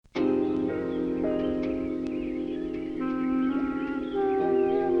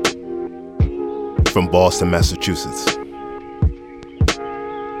from Boston, Massachusetts.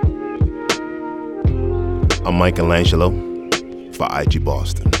 I'm Michelangelo for IG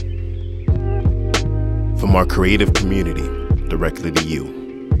Boston. From our creative community directly to you.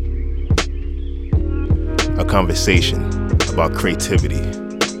 A conversation about creativity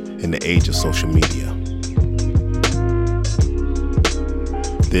in the age of social media.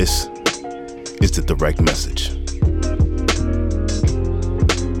 This is the direct message.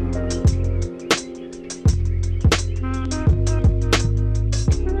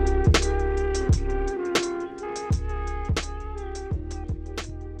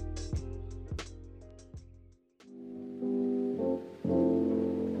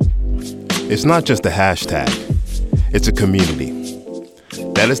 It's not just a hashtag, it's a community.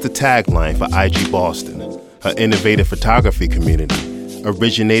 That is the tagline for IG Boston, an innovative photography community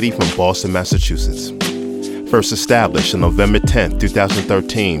originating from Boston, Massachusetts. First established on November 10,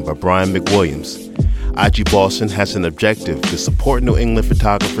 2013 by Brian McWilliams, IG Boston has an objective to support New England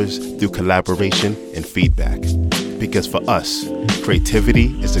photographers through collaboration and feedback. Because for us,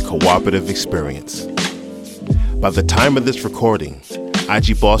 creativity is a cooperative experience. By the time of this recording,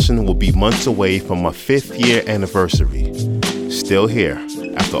 IG Boston will be months away from our 5th year anniversary. Still here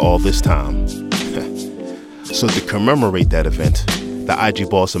after all this time. So to commemorate that event, the IG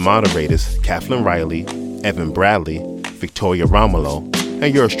Boston moderators, Kathleen Riley, Evan Bradley, Victoria Romulo,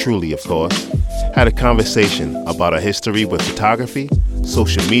 and yours truly, of course, had a conversation about our history with photography,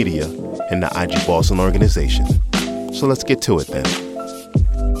 social media, and the IG Boston organization. So let's get to it then.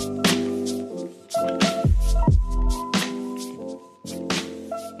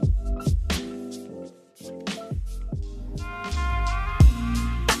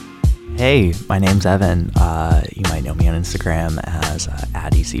 Hey, my name's Evan. You might know me on Instagram as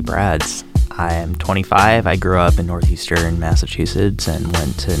 @ECBrads. I am 25. I grew up in northeastern Massachusetts and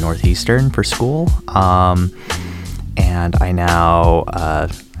went to Northeastern for school. And I now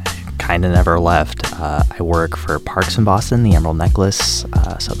kind of never left. I work for Parks in Boston, the Emerald Necklace,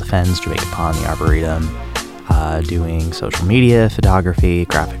 South the Fens, Jamaica Pond, the Arboretum, doing social media, photography,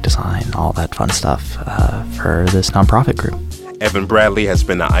 graphic design, all that fun stuff for this nonprofit group. Evan Bradley has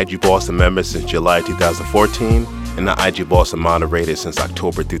been an IG Boston member since July 2014 and the IG Boston moderator since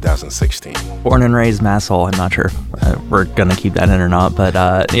October 2016. Born and raised Masshole. I'm not sure we're going to keep that in or not, but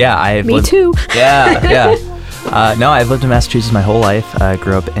yeah. I've Me lived, too. Yeah. No, I've lived in Massachusetts my whole life. I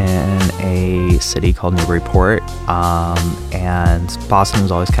grew up in a city called Newburyport, and Boston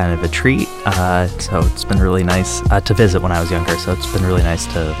was always kind of a treat, so it's been really nice to visit when I was younger, so it's been really nice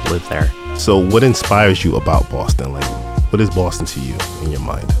to live there. So what inspires you about Boston? Like, what is Boston to you in your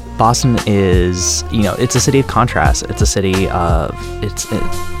mind? Boston is, it's a city of contrast. It's a city of, it's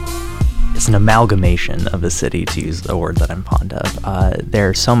an amalgamation of a city, to use the word that I'm fond of.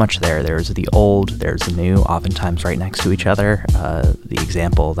 There's so much there. There's the old, there's the new, oftentimes right next to each other. The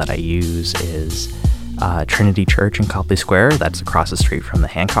example that I use is Trinity Church in Copley Square. That's across the street from the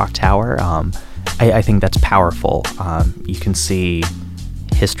Hancock Tower. I think that's powerful. You can see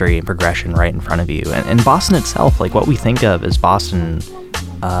history and progression right in front of you. And Boston itself, like what we think of as Boston,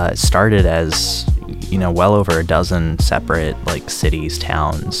 started as, well over a dozen separate cities,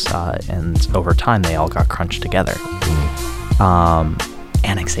 towns, and over time they all got crunched together.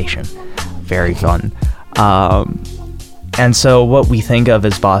 Annexation, very fun. And so what we think of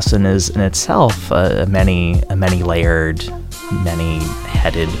as Boston is in itself a many layered,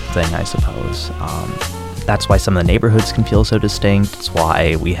 many-headed thing, I suppose. That's why some of the neighborhoods can feel so distinct. It's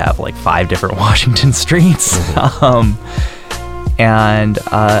why we have 5 different Washington streets. And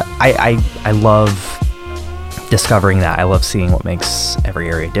I love discovering that. I love seeing what makes every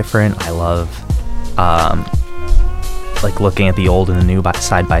area different. I love looking at the old and the new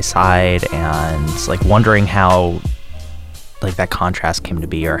side by side, and wondering how that contrast came to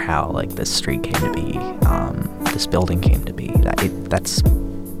be, or how this street came to be, this building came to be. That's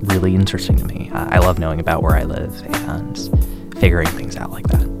really interesting to me. I love knowing about where I live and figuring things out like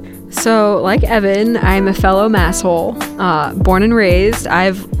that. So, like Evan, I'm a fellow Masshole, born and raised.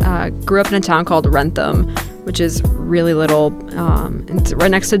 I've grew up in a town called Wrentham, which is really little. It's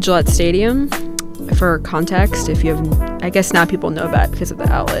right next to Gillette Stadium. For context, I guess now people know about it because of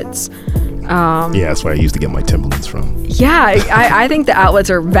the outlets. Yeah, that's where I used to get my Timberlands from. Yeah, I think the outlets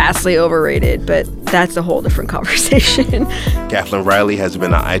are vastly overrated, but that's a whole different conversation. Kathleen Riley has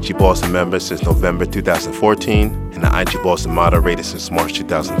been an IG Boston member since November 2014 and an IG Boston moderator since March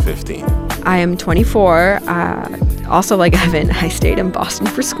 2015. I am 24. Also, like Evan, I stayed in Boston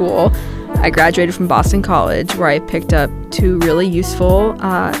for school. I graduated from Boston College, where I picked up 2 really useful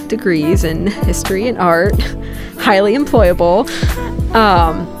degrees in history and art, highly employable.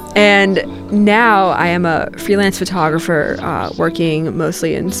 And now I am a freelance photographer working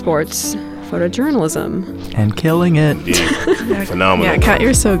mostly in sports photojournalism. And killing it. Yeah. Phenomenal. Yeah, Kat,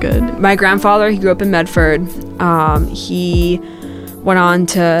 you're so good. My grandfather, he grew up in Medford. He went on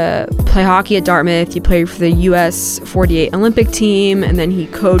to play hockey at Dartmouth. He played for the US 48 Olympic team, and then he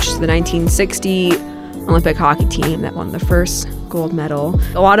coached the 1960 Olympic hockey team that won the first gold medal.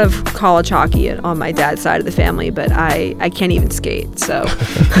 A lot of college hockey on my dad's side of the family, but I can't even skate, so.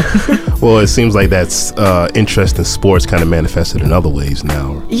 Well, it seems like that's interest in sports kind of manifested in other ways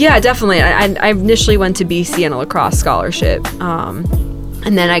now. Yeah, definitely. I initially went to BC on a lacrosse scholarship,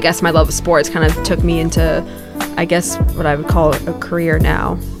 and then I guess my love of sports kind of took me into, I guess, what I would call a career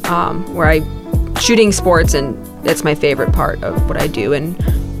now, where I'm shooting sports, and it's my favorite part of what I do, and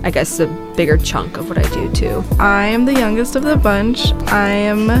I guess a bigger chunk of what I do too. I am the youngest of the bunch. I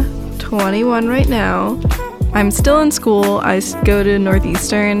am 21 right now. I'm still in school. I go to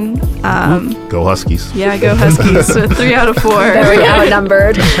Northeastern. Go Huskies. Yeah, go Huskies. So 3 out of 4. Very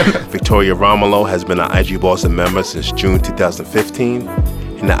outnumbered. Victoria Romulo has been an IG Boston member since June 2015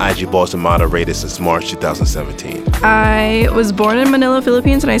 and the IG Boston moderator since March 2017. I was born in Manila,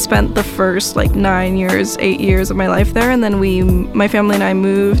 Philippines, and I spent the first 8 years of my life there. And then my family and I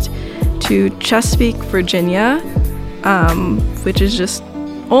moved to Chesapeake, Virginia, which is just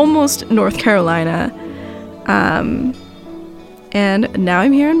almost North Carolina. And now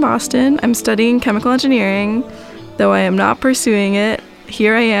I'm here in Boston. I'm studying chemical engineering, though I am not pursuing it.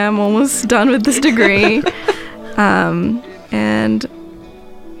 Here I am, almost done with this degree. And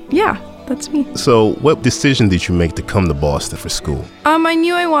yeah, that's me. So what decision did you make to come to Boston for school? I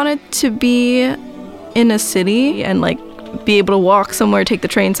knew I wanted to be in a city and be able to walk somewhere, take the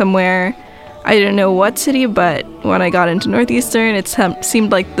train somewhere. I didn't know what city, but when I got into Northeastern, it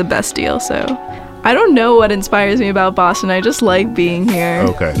seemed like the best deal. So I don't know what inspires me about Boston. I just like being here.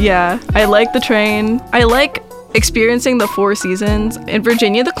 Okay. Yeah, I like the train. I like experiencing the 4 seasons. In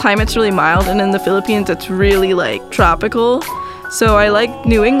Virginia, the climate's really mild, and in the Philippines, it's really tropical. So I like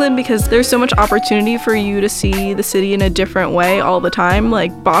New England because there's so much opportunity for you to see the city in a different way all the time.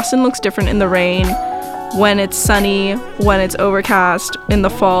 Boston looks different in the rain, when it's sunny, when it's overcast, in the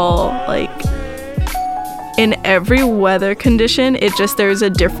fall. In every weather condition, there's a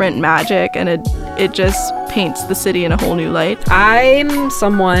different magic, and it just paints the city in a whole new light. I'm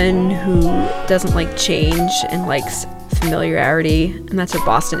someone who doesn't like change and likes familiarity, and that's what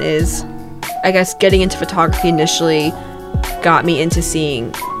Boston is. I guess getting into photography initially got me into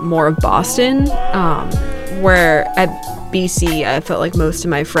seeing more of Boston, where at BC I felt like most of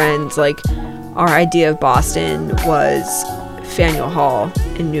my friends, our idea of Boston was Faneuil Hall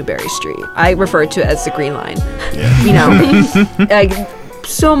and Newbury Street. I refer to it as the Green Line. Yeah.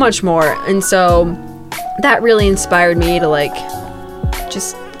 So much more. And so that really inspired me to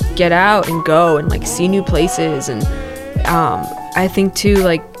just get out and go and see new places. And I think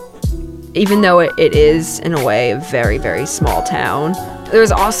too, even though it is in a way a very, very small town,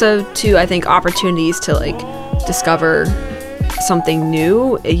 there's also too, I think, opportunities to discover something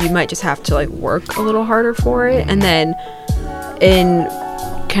new. You might just have to work a little harder for it. And then in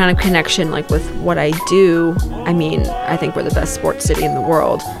kind of connection with what I do, I think we're the best sports city in the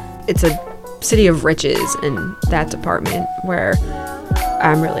world. It's a city of riches in that department where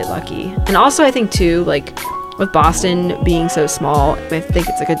I'm really lucky. And also I think too, with Boston being so small, I think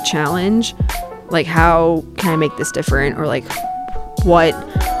it's a good challenge. How can I make this different? Or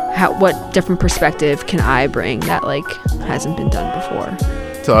what different perspective can I bring that hasn't been done before?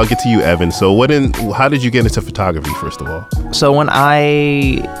 So I'll get to you, Evan. So how did you get into photography, first of all? So when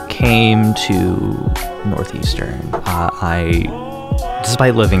I came to Northeastern,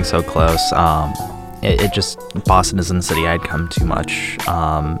 despite living so close, Boston isn't a city I'd come to much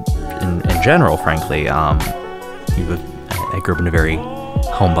in general, frankly. I grew up in a very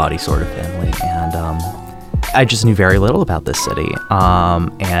homebody sort of family, and I just knew very little about this city,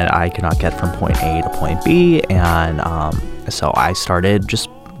 and I could not get from point A to point B, and so I started just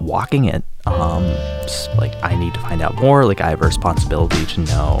walking it. I need to find out more. I have a responsibility to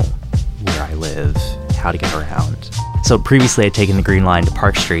know where I live, how to get around. So previously I'd taken the Green Line to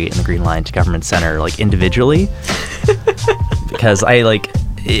Park Street and the Green Line to Government Center individually because I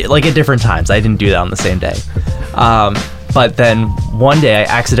at different times. I didn't do that on the same day. But then one day I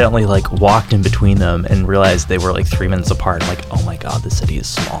accidentally walked in between them and realized they were 3 minutes apart. I'm oh my God, the city is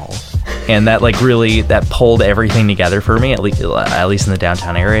small. And that really pulled everything together for me, at least in the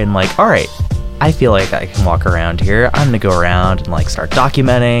downtown area. And all right, I feel like I can walk around here. I'm gonna go around and like start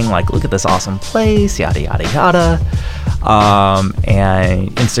documenting, like, look at this awesome place, yada yada yada. And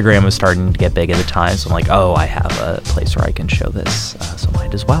Instagram was starting to get big at the time, so I'm like, oh, I have a place where I can show this, so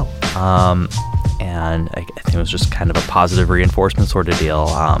might as well. And I think it was just kind of a positive reinforcement sort of deal.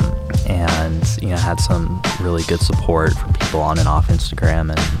 And had some really good support from people on and off Instagram,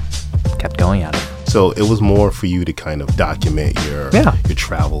 and kept going at it. So it was more for you to kind of document your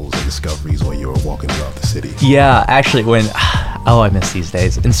travels and discoveries while you were walking throughout the city. Yeah, actually, I miss these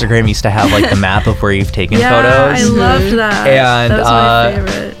days. Instagram used to have like the map of where you've taken photos. Yeah, I loved that. And that was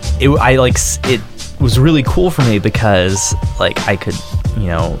my favorite. It was really cool for me because like I could,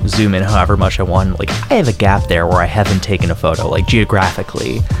 zoom in however much I want. Like I have a gap there where I haven't taken a photo, like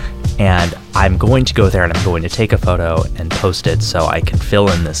geographically, and I'm going to go there and I'm going to take a photo and post it so I can fill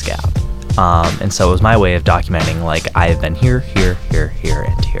in this gap. And so it was my way of documenting, like, I've been here, here, here, here,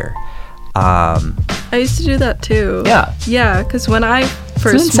 and here. I used to do that too. Yeah. Yeah, because when I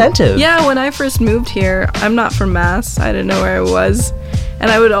first... It's an incentive. when I first moved here, I'm not from Mass. I didn't know where I was.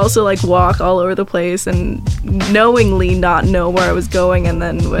 And I would also, like, walk all over the place and knowingly not know where I was going. And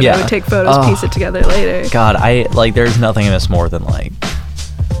then when I would take photos, piece it together later. God, there's nothing I miss more than, like,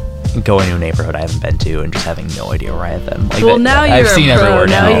 going to a neighborhood I haven't been to and just having no idea where I have been. Like, well, now you're I've seen a pro. everywhere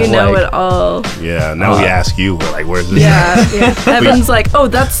now. You know like, it all. Yeah, now we ask you, we're like, where's this? Yeah. Evan's like, oh,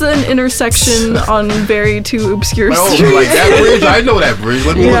 that's an intersection on very two obscure streets. Like, that bridge? I know that bridge.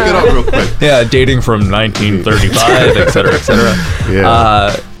 Let me look it up real quick. Yeah, dating from 1935, et cetera, et cetera.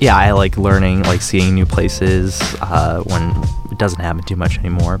 Yeah. I like learning, like seeing new places when it doesn't happen too much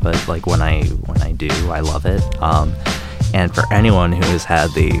anymore, but like when I do, I love it. And for anyone who has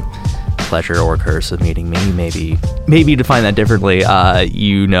had the pleasure or curse of meeting me, maybe define that differently,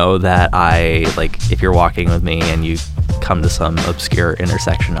 that I, like, if you're walking with me and you come to some obscure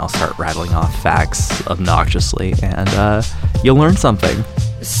intersection, I'll start rattling off facts obnoxiously, and you'll learn something.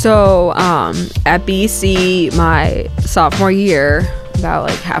 So at BC, my sophomore year, about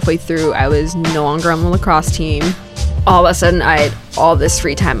like halfway through, I was no longer on the lacrosse team. All of a sudden, I had all this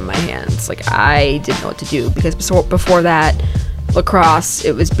free time in my hands. Like, I didn't know what to do, because before that, lacrosse,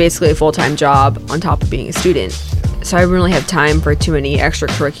 it was basically a full-time job on top of being a student. So I didn't really have time for too many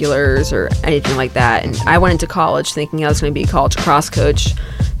extracurriculars or anything like that. And I went into college thinking I was going to be a college lacrosse coach,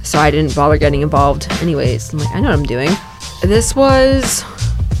 so I didn't bother getting involved anyways. I'm like, I know what I'm doing. This was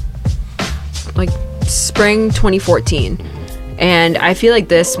like spring 2014. And I feel like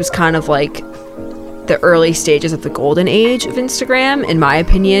this was kind of like the early stages of the golden age of Instagram, in my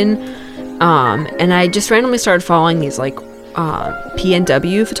opinion. And I just randomly started following these like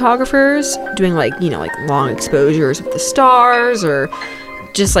PNW photographers doing like long exposures of the stars or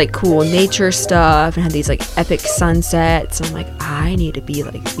just like cool nature stuff, and had these like epic sunsets. I'm like, I need to be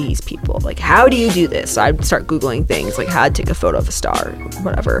like these people. Like, how do you do this? So I'd start Googling things like how to take a photo of a star,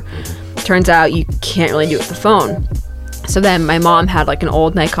 whatever. Turns out you can't really do it with the phone. So then my mom had like an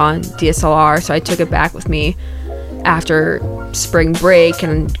old Nikon DSLR, so I took it back with me after spring break,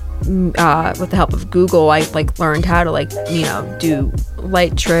 and with the help of Google, I like learned how to do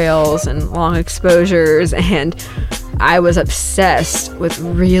light trails and long exposures, and I was obsessed with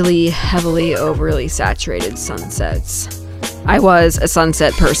really heavily overly saturated sunsets. I was a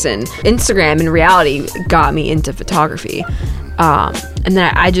sunset person. Instagram in reality got me into photography. And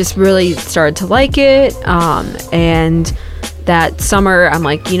then I just really started to like it. And that summer, I'm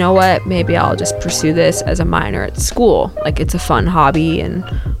like, you know what? Maybe I'll just pursue this as a minor at school. Like, it's a fun hobby and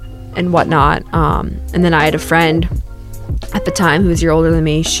whatnot. And then I had a friend at the time who was a year older than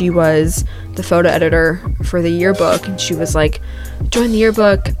me. She was the photo editor for the yearbook, and she was like, join the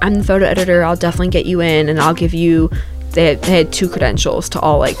yearbook. I'm the photo editor. I'll definitely get you in, and I'll give you... They had 2 credentials to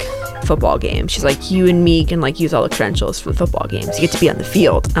all like football games. She's like, you and me can like use all the credentials for the football games. You get to be on the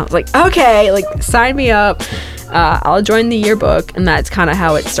field. And I was like, okay, like sign me up. I'll join the yearbook. And that's kind of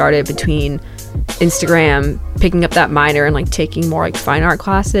how it started, between Instagram, picking up that minor and like taking more like fine art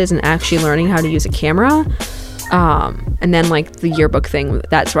classes and actually learning how to use a camera. And then like the yearbook thing,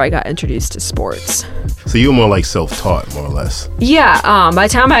 that's where I got introduced to sports. So you were more like self-taught, more or less. Yeah, by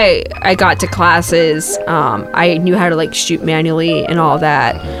the time I got to classes, I knew how to like shoot manually and all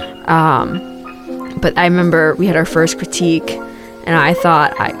that. But I remember we had our first critique, and I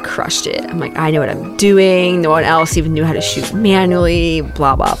thought I crushed it. I'm like, I know what I'm doing. No one else even knew how to shoot manually,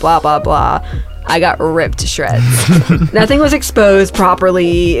 blah, blah, blah, blah, blah. I got ripped to shreds. Nothing was exposed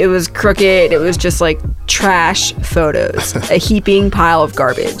properly. It was crooked. It was just like trash photos, a heaping pile of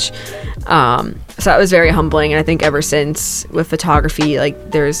garbage. So that was very humbling. And I think ever since with photography,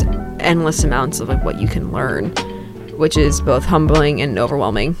 like there's endless amounts of like what you can learn, which is both humbling and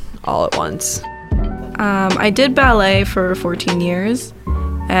overwhelming all at once. I did ballet for 14 years,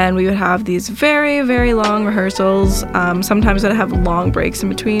 and we would have these very, very long rehearsals. Sometimes I'd have long breaks in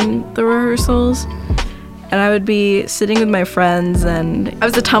between the rehearsals, and I would be sitting with my friends, and I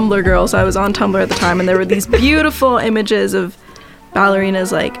was a Tumblr girl, so I was on Tumblr at the time, and there were these beautiful images of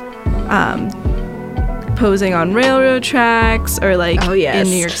ballerinas like posing on railroad tracks or like in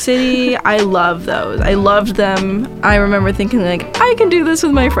New York City. I love those. I loved them. I remember thinking like, I can do this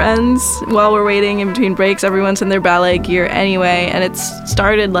with my friends while we're waiting in between breaks. Everyone's in their ballet gear anyway, and it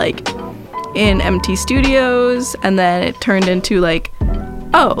started like in empty studios, and then it turned into like,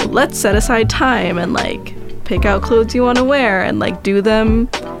 oh, let's set aside time and like pick out clothes you want to wear and like do them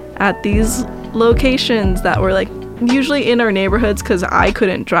at these locations that were like usually in our neighborhoods, because I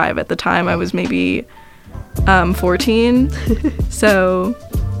couldn't drive at the time. I was maybe 14. So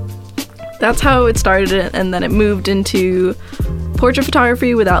that's how it started, and then it moved into portrait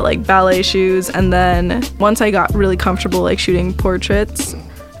photography without like ballet shoes. And then once I got really comfortable like shooting portraits,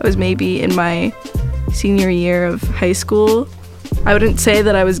 I was maybe in my senior year of high school. I wouldn't say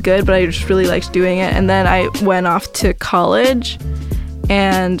that I was good, but I just really liked doing it. And then I went off to college,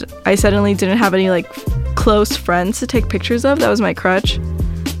 and I suddenly didn't have any like close friends to take pictures of. That was my crutch.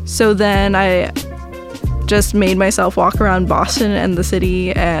 So then I just made myself walk around Boston and the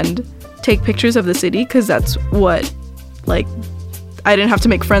city and take pictures of the city, because that's what, like, I didn't have to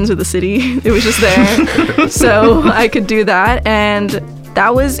make friends with the city. It was just there. So I could do that. And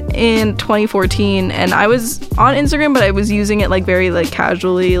that was in 2014, and I was on Instagram, but I was using it like very like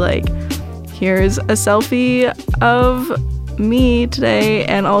casually, like, here's a selfie of me today,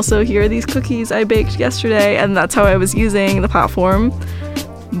 and also here are these cookies I baked yesterday, and that's how I was using the platform.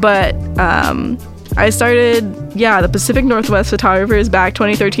 But I started, the Pacific Northwest Photographers back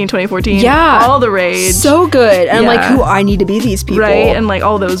 2013, 2014. Yeah. All the rage. So good. And like, who I need to be these people. Right. And like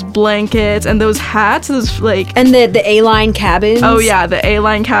all those blankets and those hats, those like. And the A-line cabins. Oh yeah, the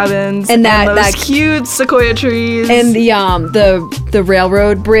A-line cabins. And those huge sequoia trees. And the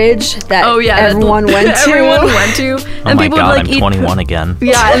railroad bridge that everyone went to. Everyone went to. Oh and my people God, would, like, I'm 21 again.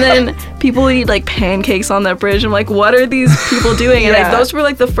 Yeah, and then people would eat like pancakes on that bridge. I'm like, what are these people doing? And those were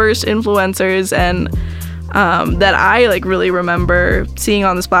like the first influencers and that I like really remember seeing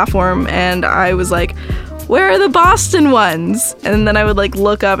on this platform, and I was like, where are the Boston ones? And then I would like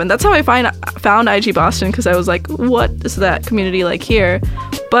look up, and that's how I found IG Boston, because I was like, what is that community like here?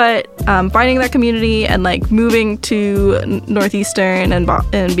 But finding that community and like moving to Northeastern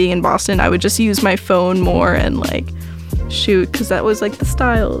and being in Boston, I would just use my phone more and like shoot, because that was like the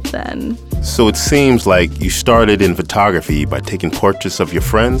style then. So it seems like you started in photography by taking portraits of your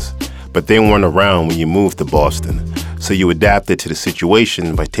friends, but they weren't around when you moved to Boston. So you adapted to the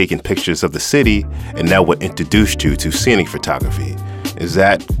situation by taking pictures of the city, and that what introduced you to scenic photography. Is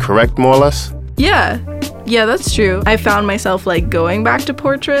that correct, more or less? Yeah, that's true. I found myself like going back to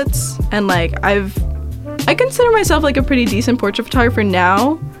portraits, and like I consider myself like a pretty decent portrait photographer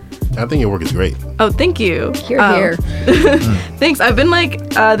now. I think your work is great. Oh, thank you. Here. Thanks. I've been like,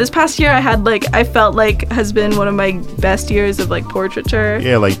 this past year I felt like has been one of my best years of like portraiture.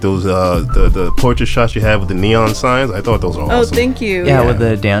 Yeah, like those, the portrait shots you have with the neon signs. I thought those were awesome. Oh, thank you. Yeah, with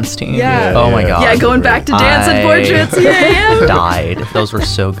the dance team. Yeah. Oh my God. Yeah, going back to dance and portraits. Yeah. Died. Those were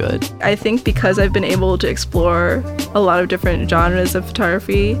so good. I think because I've been able to explore a lot of different genres of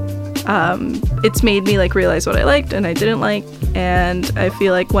photography, it's made me like realize what I liked and I didn't like, and I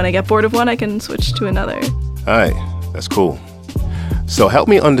feel like when I get bored of one, I can switch to another. All right, that's cool. So help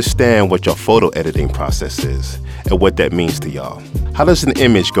me understand what your photo editing process is and what that means to y'all. How does an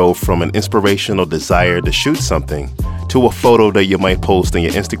image go from an inspirational desire to shoot something to a photo that you might post on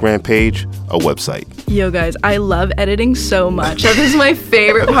your Instagram page or website? Yo guys, I love editing so much. That is my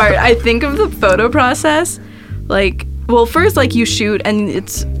favorite part. I think of the photo process like, well, first like you shoot, and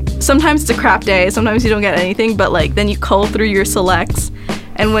sometimes it's a crap day, sometimes you don't get anything, but like then you cull through your selects,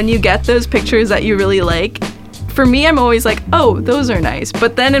 and when you get those pictures that you really like, for me, I'm always like, oh, those are nice.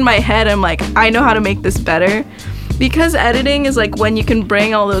 But then in my head, I'm like, I know how to make this better. Because editing is like when you can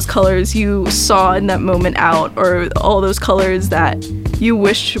bring all those colors you saw in that moment out, or all those colors that you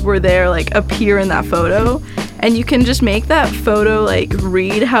wish were there like appear in that photo, and you can just make that photo like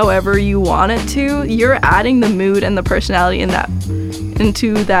read however you want it to. You're adding the mood and the personality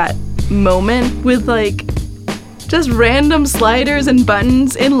into that moment with like just random sliders and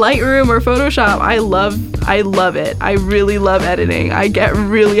buttons in Lightroom or Photoshop. I love it. I really love editing. I get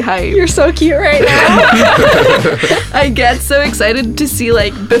really hyped. You're so cute right now. I get so excited to see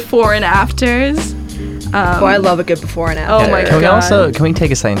like before and afters. I love a good before and after. Oh my Can we God. can we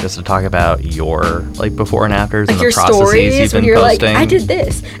take a second just to talk about your like before and afters Like and the your processes stories you've when been you're posting? like, I did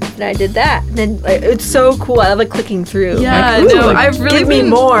this and I did that, and then like, it's so cool. I love like clicking through. Yeah, like, no, like, I've really give me been-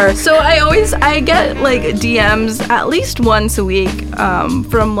 more. So I get like DMs at least once a week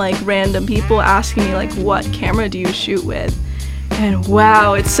from like random people asking me like, what camera do you shoot with? And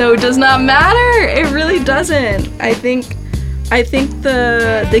wow, it so does not matter. It really doesn't. I think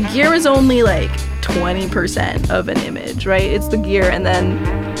the gear is only like 20% of an image, right? It's the gear, and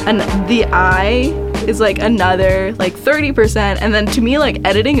the eye is like another like 30%, and then to me like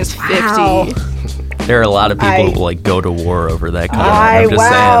editing is 50. Wow. There are a lot of people who like go to war over that camera. I'm just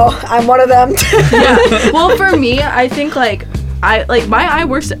saying. I'm one of them. Well, for me, I think like my eye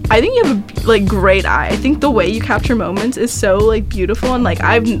works. I think you have a like great eye. I think the way you capture moments is so like beautiful, and like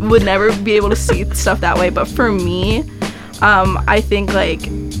I would never be able to see stuff that way. But for me, I think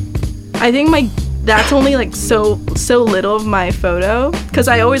that's only like so little of my photo, because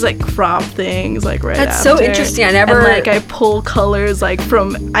I always like crop things like right That's after. so interesting. I never- and, like I pull colors like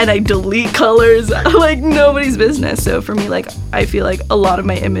from, and I delete colors like nobody's business. So for me, like I feel like a lot of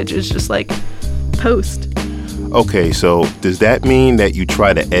my image is just like post. Okay, so does that mean that you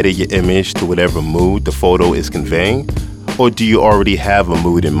try to edit your image to whatever mood the photo is conveying? Or do you already have a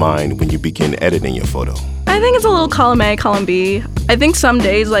mood in mind when you begin editing your photo? I think it's a little column A, column B. I think some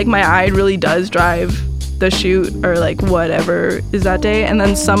days like my eye really does drive the shoot or like whatever is that day, and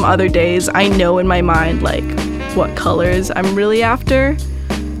then some other days I know in my mind like what colors I'm really after.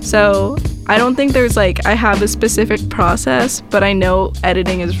 So I don't think there's like I have a specific process, but I know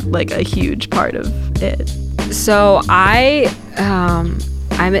editing is like a huge part of it. So I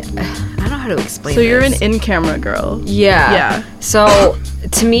don't know how to explain. So you're this. an in-camera girl. Yeah. Yeah. So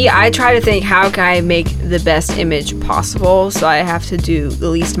to me, I try to think, how can I make the best image possible? So I have to do the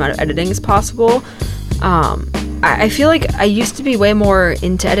least amount of editing as possible. I feel like I used to be way more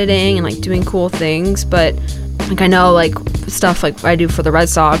into editing and like doing cool things, but like I know like stuff like I do for the Red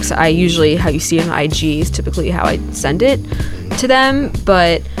Sox, I usually, how you see it on IG is typically how I send it to them.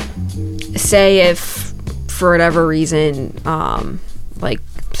 But say if for whatever reason, like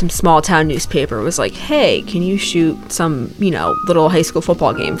some small town newspaper was like, hey, can you shoot some, little high school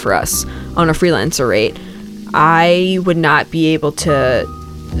football game for us on a freelancer rate? I would not be able to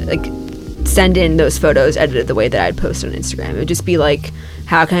like send in those photos edited the way that I'd post on Instagram. It would just be like,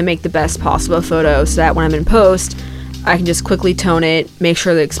 how can I make the best possible photo so that when I'm in post, I can just quickly tone it, make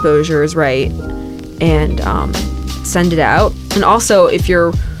sure the exposure is right, and send it out. And also, if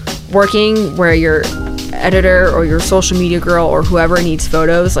you're working where your editor or your social media girl or whoever needs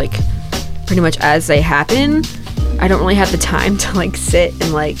photos like pretty much as they happen, I don't really have the time to like sit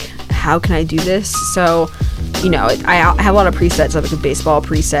and like, how can I do this? So I have a lot of presets. I have like a baseball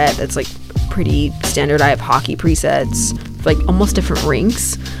preset that's like pretty standard. I have hockey presets for like almost different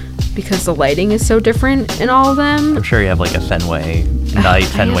rinks because the lighting is so different in all of them. I'm sure you have like a Fenway night,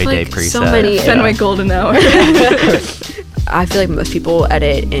 Fenway day like, preset. so many- Yeah. Fenway Golden Hour. I feel like most people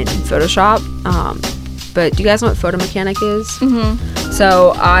edit in Photoshop. But do you guys know what Photo Mechanic is? Mm-hmm.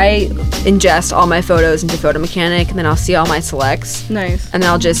 So I ingest all my photos into Photo Mechanic, and then I'll see all my selects. Nice. And then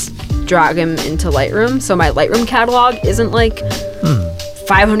I'll just drag them into Lightroom. So my Lightroom catalog isn't like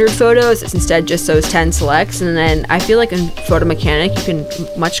 500 photos. It's instead just those 10 selects. And then I feel like in Photo Mechanic, you can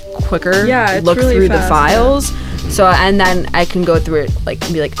much quicker Yeah, it's look really through fast, the files. So, and then I can go through it like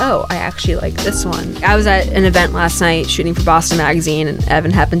and be like, oh, I actually like this one. I was at an event last night shooting for Boston Magazine, and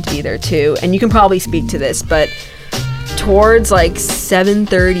Evan happened to be there too. And you can probably speak to this, but towards like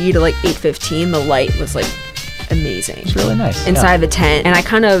 7:30 to like 8:15, the light was like amazing. It's really nice. Inside the tent. And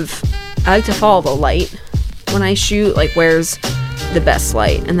I like to follow the light when I shoot, like where's the best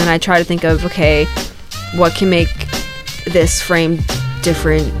light? And then I try to think of, okay, what can make this frame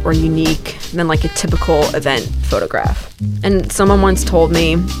different or unique than like a typical event photograph. And someone once told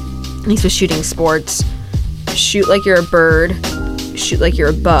me, and he was shooting sports, shoot like you're a bird, shoot like you're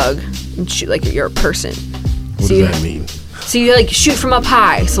a bug, and shoot like you're a person. What does that mean? So you like shoot from up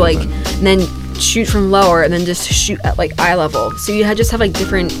high, so like, and then shoot from lower, and then just shoot at like eye level. So you just have like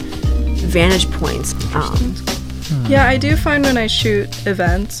different vantage points. Yeah, I do find when I shoot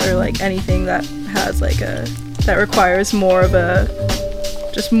events or like anything that has like that requires more of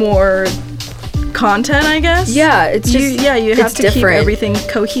just more content, I guess. Yeah, it's just you have it's to keep different. Everything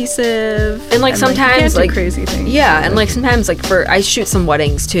cohesive. And like you sometimes can't do like crazy things. Yeah, and like sometimes like I shoot some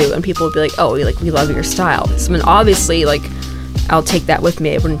weddings too, and people will be like, "Oh, we love your style." So I mean, obviously like I'll take that with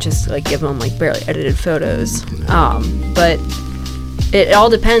me. I wouldn't just like give them like barely edited photos. But it all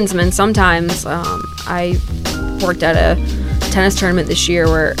depends. I mean, sometimes I worked at a tennis tournament this year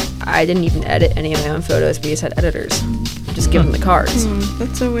where I didn't even edit any of my own photos. We just had editors. Just give them the cards.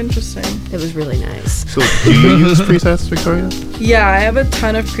 That's so interesting. It was really nice. So do you use presets, Victoria? Yeah, I have a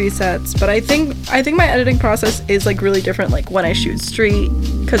ton of presets, but I think my editing process is like really different. Like when I shoot street,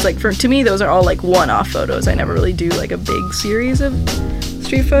 because like to me those are all like one-off photos. I never really do like a big series of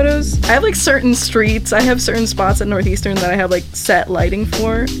street photos. I have like certain streets. I have certain spots at Northeastern that I have like set lighting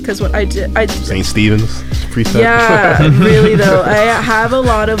for. Because what I did St. Stephen's preset. Yeah, really though. I have a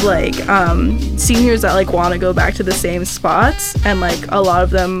lot of like seniors that like want to go back to the same spots, and like a lot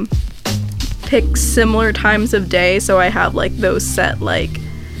of them pick similar times of day, so I have like those set like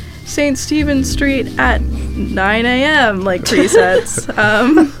St. Stephen Street at 9 a.m. like presets.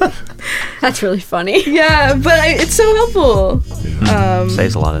 That's really funny. Yeah, but it's so helpful.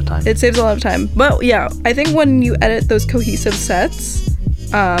 Saves a lot of time. It saves a lot of time. But yeah, I think when you edit those cohesive sets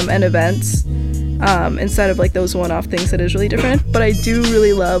and events, instead of like those one-off things, it is really different. But I do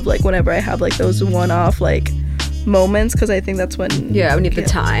really love like whenever I have like those one-off like moments, because I think that's when we need the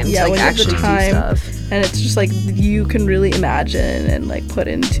time to like actually do stuff. And it's just like you can really imagine and like put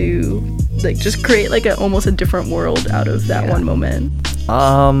into like just create like almost a different world out of that one moment.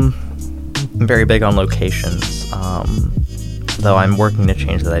 I'm very big on locations, though I'm working to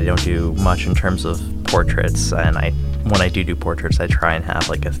change that. I don't do much in terms of portraits, and when I do portraits, I try and have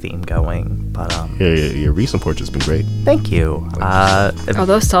like a theme going. But your recent portrait's been great. Thank you.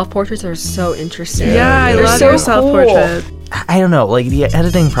 Those self-portraits are so interesting. Yeah, I love your self-portrait. I don't know, like the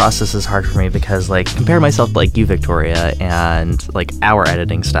editing process is hard for me because like compare myself to like you, Victoria, and like our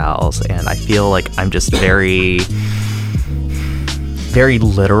editing styles, and I feel like I'm just very, very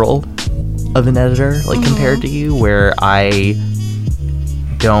literal of an editor, like compared to you, where I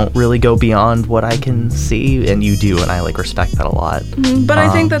don't really go beyond what I can see, and you do, and I like respect that a lot. But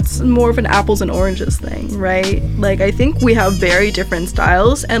I think that's more of an apples and oranges thing, right? Like I think we have very different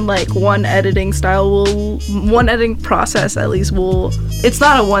styles, and like one editing process at least it's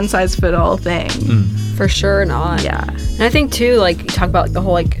not a one size fit all thing. For sure not. Yeah. And I think too, like you talk about like, the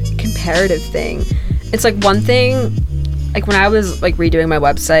whole like comparative thing. It's like one thing, like when I was like redoing my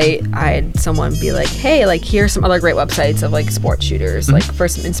website, I had someone be like, hey, like here's some other great websites of like sports shooters, like for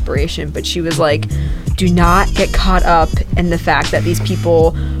some inspiration. But she was like, do not get caught up in the fact that these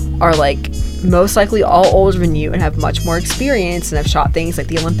people are like most likely all older than you and have much more experience and have shot things like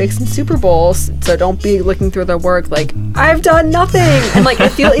the Olympics and Super Bowls. So don't be looking through their work like, I've done nothing. And like I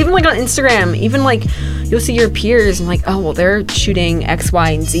feel even like on Instagram, even like you'll see your peers and like, oh well, they're shooting X, Y,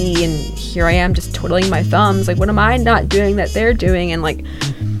 and Z, and here I am just twiddling my thumbs. Like, what am I not doing that they're doing? And like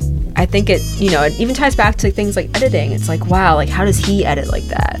I think it it even ties back to things like editing. It's like, wow, like how does he edit like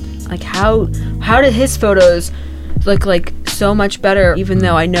that? Like how did his photos look like so much better, even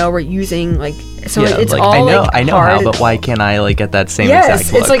though I know we're using like it's like, all I know how, but why can't I like get that same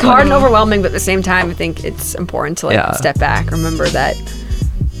exact look? It's like hard and overwhelming, but at the same time I think it's important to like step back, remember that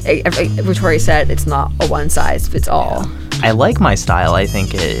Victoria said it's not a one size fits all. I like my style. I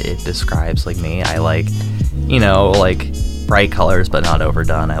think it describes like me. I like like bright colors but not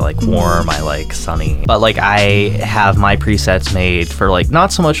overdone. I like warm, I like sunny. But like I have my presets made for like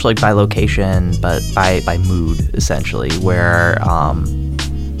not so much like by location but by mood essentially, where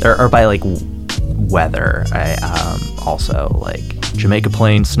or by like weather. I also like Jamaica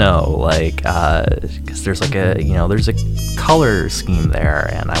Plain snow, like because there's like there's a color scheme there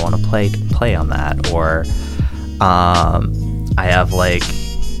and I want to play on that. Or I have like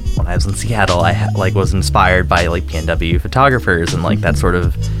when I was in Seattle, I was inspired by like PNW photographers and like that sort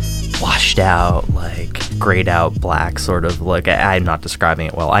of washed out, like grayed out black sort of look. I'm not describing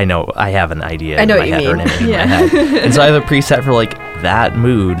it well. I know I have an idea in my head mean. or an image in my head. And so I have a preset for like that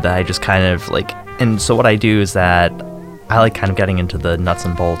mood that I just kind of like. And so what I do is that I like kind of getting into the nuts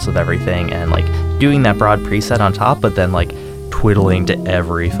and bolts of everything and like doing that broad preset on top, but then like twiddling to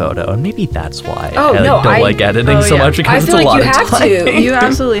every photo, and maybe that's why I don't like editing so much, because it's a lot of time. You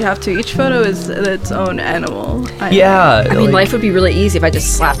absolutely have to. Each photo is its own animal. I mean, life would be really easy if I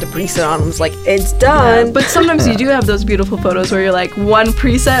just slapped a preset on and was like, it's done. Yeah, but sometimes you do have those beautiful photos where you're like, one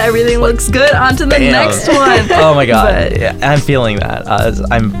preset, everything looks good, on to the next one. Oh my god, I'm feeling that.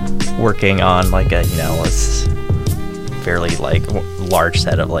 I'm working on like a fairly like large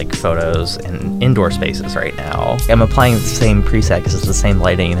set of like photos in indoor spaces right now. I'm applying the same preset because it's the same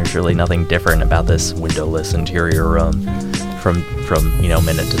lighting and there's really nothing different about this windowless interior room from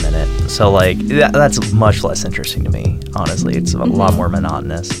minute to minute. So like that's much less interesting to me, honestly. It's a lot more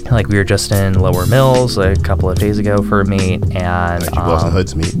monotonous. Like we were just in Lower Mills a couple of days ago for a meet, and Boston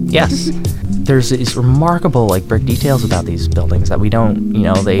Hoods meet. Yes. There's these remarkable like brick details about these buildings that we don't,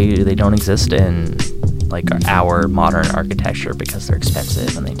 they don't exist in like our modern architecture because they're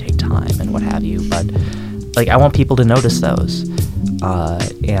expensive and they take time and what have you. But like, I want people to notice those.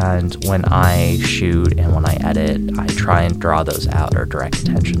 And when I shoot and when I edit, I try and draw those out or direct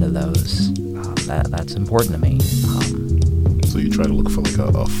attention to those. That's important to me. So you try to look for like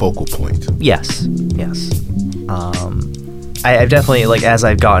a focal point. Yes. I've definitely, like, as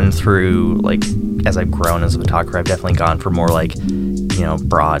I've gotten through, like, as I've grown as a photographer, I've definitely gone from more like,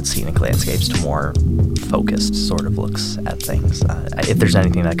 broad scenic landscapes to more focused sort of looks at things. If there's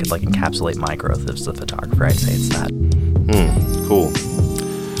anything that could like encapsulate my growth as a photographer, I'd say it's that. Cool.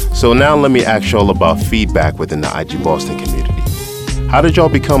 So now let me ask y'all about feedback within the IG Boston community. How did y'all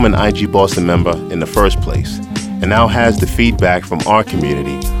become an IG Boston member in the first place? And how has the feedback from our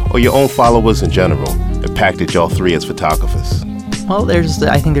community or your own followers in general impacted y'all three as photographers? Well,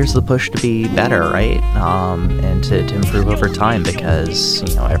 I think there's the push to be better, right? And to improve over time because,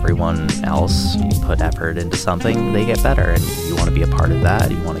 everyone else, you put effort into something, they get better. And you want to be a part of that.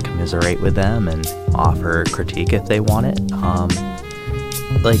 You want to commiserate with them and offer critique if they want it.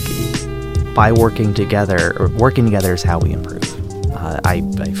 By working together is how we improve. I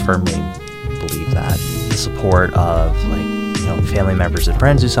firmly believe that. The support of, family members and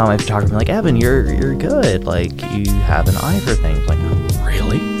friends who saw my photography, like, Evan, you're good. Like, you have an eye for things. Like, oh,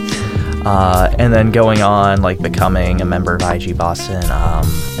 really? And then going on, like, becoming a member of IG Boston,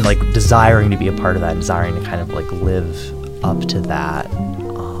 and, like, desiring to be a part of that, desiring to kind of, like, live up to that.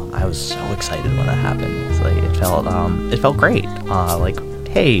 I was so excited when that happened. It felt great.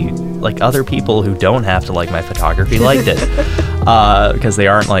 Hey, like, other people who don't have to like my photography liked it. Because they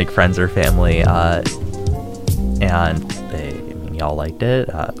aren't, like, friends or family. And y'all liked it.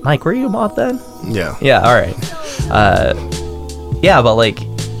 Mike, were you a moth then? Yeah. Yeah, all right. But like,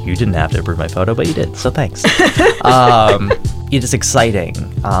 you didn't have to approve my photo, but you did, so thanks. It is exciting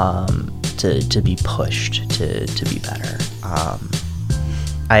to be pushed to be better.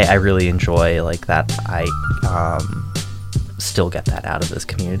 I really enjoy like that. I still get that out of this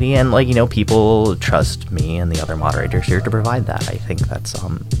community, and like, people trust me and the other moderators here to provide that. I think that's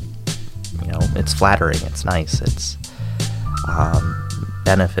it's flattering, it's nice, it's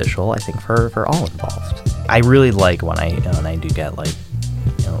beneficial, I think, for all involved. I really like when I do get like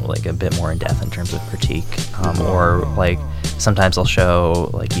a bit more in depth in terms of critique, or like sometimes I'll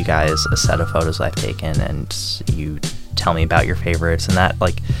show like you guys a set of photos I've taken and you tell me about your favorites, and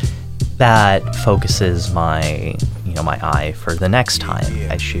that focuses my my eye for the next time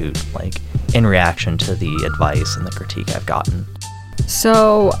I shoot, like in reaction to the advice and the critique I've gotten.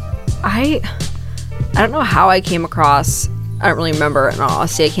 So I don't know how I came across, I don't really remember, in all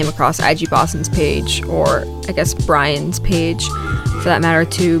honesty, I came across IG Boston's page, or I guess Brian's page for that matter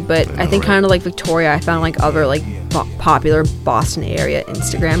too, but I think kind of like Victoria, I found like other like popular Boston area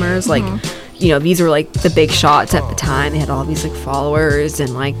Instagrammers, like these were like the big shots at the time. They had all these like followers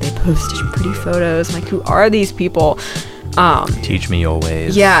and like they posted pretty photos. I'm like, who are these people? Teach me your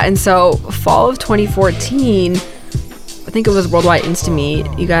ways. Yeah, and so fall of 2014, I think it was Worldwide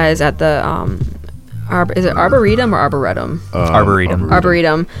Instameet, you guys at the is it Arboretum or Arboretum?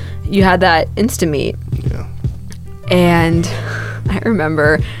 Arboretum. You had that Instameet. Yeah. And I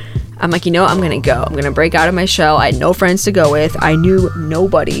remember, I'm like, I'm gonna go. I'm gonna break out of my shell. I had no friends to go with. I knew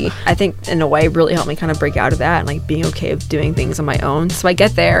nobody. I think in a way it really helped me kind of break out of that and like being okay with doing things on my own. So I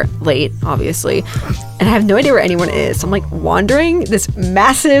get there late, obviously, and I have no idea where anyone is. So I'm like wandering this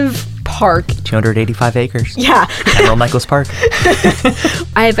massive park. 285 acres. Yeah. Emerald Necklace Park.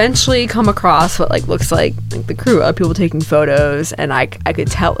 I eventually come across what like looks like the crew of people taking photos, and I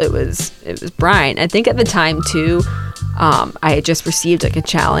could tell it was Brian. I think at the time too, I had just received like a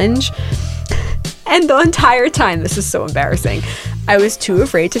challenge, and the entire time, this is so embarrassing, I was too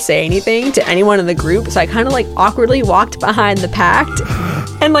afraid to say anything to anyone in the group, so I kind of like awkwardly walked behind the pact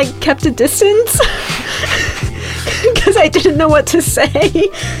and like kept a distance because I didn't know what to say.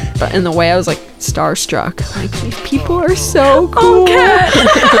 But in the way, I was like starstruck. Like, these people are so cool.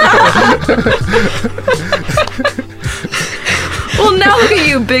 Well, now look at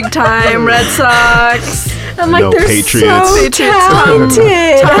you, big time Red Sox. I'm like, they're Patriots. so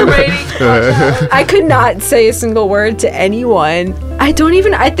talented. Tom Brady. I could not say a single word to anyone. I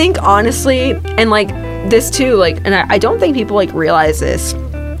think honestly, and like this too, like, and I don't think people like realize this,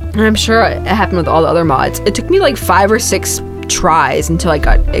 and I'm sure it happened with all the other mods. It took me like 5 or 6 tries until I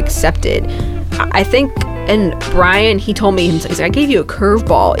got accepted. I think, and Brian, he told me, he's like, I gave you a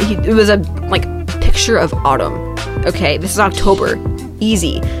curveball. It was a like picture of autumn. Okay, this is October.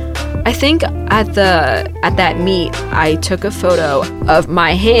 Easy. I think at that meet, I took a photo of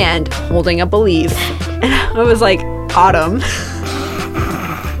my hand holding up a leaf, and I was like, autumn.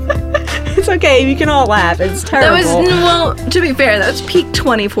 So okay. You can all laugh. It's terrible. Well, to be fair, that was peak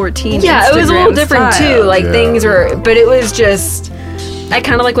 2014. Yeah, it was a little Instagram different style. too. Like things were, but it was just. I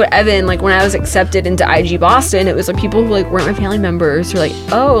kind of like what Evan, like when I was accepted into IG Boston, it was like people who like weren't my family members who were like,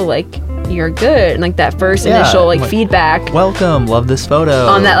 oh, like you're good, and like that first initial like feedback. Welcome, love this photo.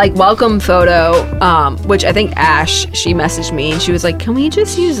 On that like welcome photo, which I think Ash, she messaged me and she was like, can we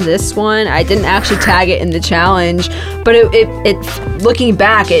just use this one? I didn't actually tag it in the challenge, but it looking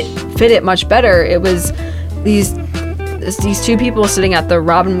back, it fit it much better. It was these two people sitting at the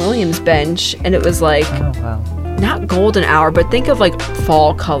Robin Williams bench, and it was like. Oh, wow. Not golden hour, but think of like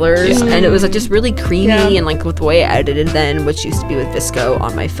fall colors, and it was like just really creamy, and like with the way I edited then, which used to be with VSCO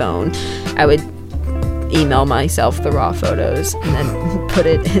on my phone, I would email myself the raw photos and then put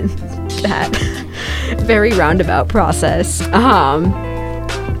it in that very roundabout process.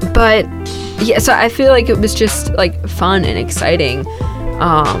 But yeah, so I feel like it was just like fun and exciting,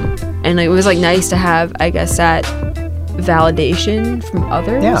 and it was like nice to have, I guess, that validation from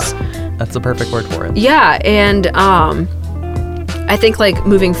others. Yeah. That's the perfect word for it. Yeah, and I think like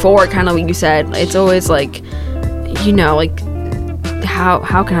moving forward, kind of like you said, it's always like, you know, like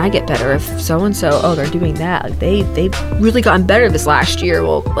how can I get better if so and so, they're doing that, like they've really gotten better this last year.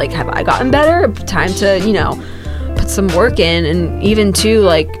 Well, like have I gotten better? Time to, you know, put some work in. And even too,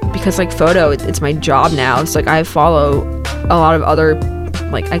 like because like photo, it's my job now. It's like I follow a lot of other,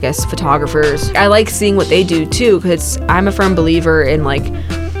 like I guess, photographers. I like seeing what they do too, because I'm a firm believer in like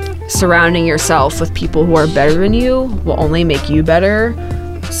surrounding yourself with people who are better than you will only make you better.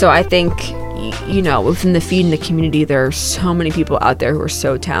 So I think, you know, within the feed and the community, there are so many people out there who are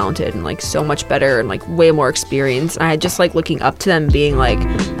so talented and like so much better and like way more experienced. And I just like looking up to them, being like,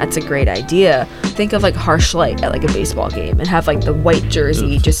 that's a great idea. Think of like harsh light at like a baseball game and have like the white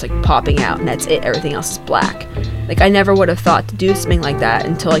jersey just like popping out, and that's it. Everything else is black. Like I never would have thought to do something like that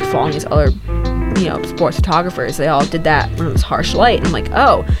until like following these other, you know, sports photographers. They all did that when it was harsh light, and I'm like,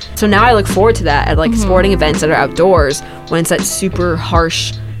 oh, so now I look forward to that at like sporting events that are outdoors when it's that super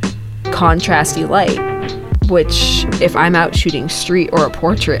harsh contrasty light, which if I'm out shooting street or a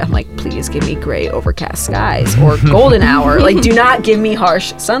portrait, I'm like, please give me gray overcast skies or golden hour. Like do not give me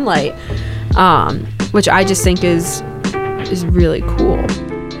harsh sunlight, which I just think is really cool.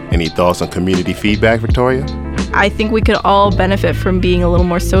 Any thoughts on community feedback, Victoria? I think we could all benefit from being a little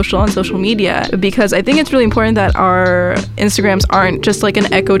more social on social media, because I think it's really important that our Instagrams aren't just like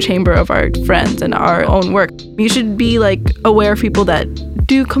an echo chamber of our friends and our own work. You should be like aware of people that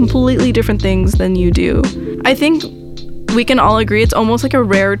do completely different things than you do. I think we can all agree it's almost like a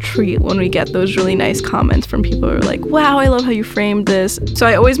rare treat when we get those really nice comments from people who are like, wow, I love how you framed this. So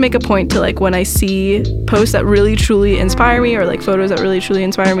I always make a point to like, when I see posts that really truly inspire me, or like photos that really truly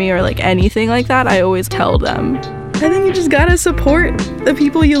inspire me, or like anything like that, I always tell them. I think you just gotta support the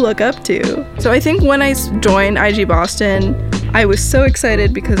people you look up to. So I think when I joined IG Boston, I was so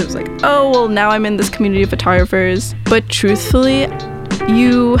excited because it was like, oh, well, now I'm in this community of photographers. But truthfully,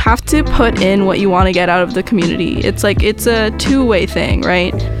 you have to put in what you want to get out of the community. It's like, it's a two-way thing,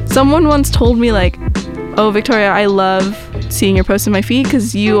 right? Someone once told me like, oh, Victoria, I love seeing your posts in my feed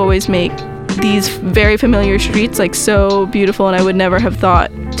because you always make these very familiar streets like so beautiful, and I would never have thought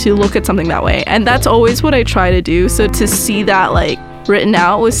to look at something that way. And that's always what I try to do. So to see that like written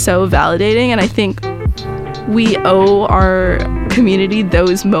out was so validating, and I think we owe our community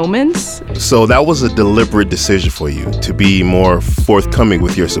those moments. So that was a deliberate decision for you to be more forthcoming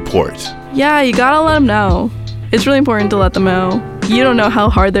with your support. Yeah, you gotta let them know. It's really important to let them know. You don't know how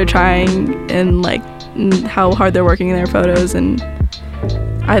hard they're trying and like how hard they're working in their photos, and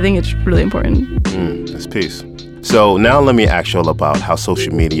I think it's really important. That's peace. So now let me ask y'all about how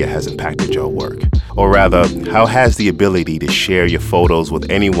social media has impacted your work. Or rather, how has the ability to share your photos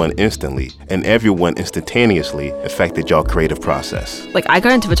with anyone instantly and everyone instantaneously affected your creative process? Like I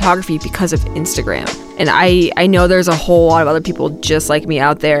got into photography because of Instagram, and I know there's a whole lot of other people just like me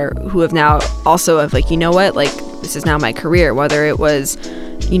out there who have now also have like, you know what, like this is now my career, whether it was,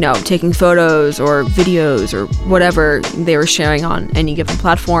 you know, taking photos or videos or whatever they were sharing on any given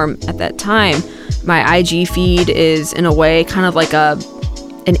platform at that time. My IG feed is in a way kind of like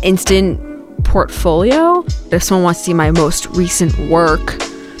an instant portfolio. If someone wants to see my most recent work,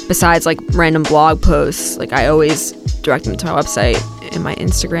 besides like random blog posts, like I always direct them to my website and my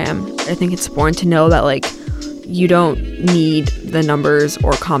Instagram. I think it's important to know that like you don't need the numbers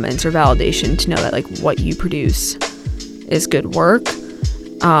or comments or validation to know that like what you produce is good work.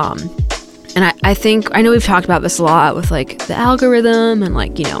 And I think, I know we've talked about this a lot with like the algorithm and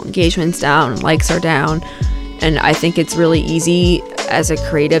like, you know, engagement's down, likes are down. And I think it's really easy as a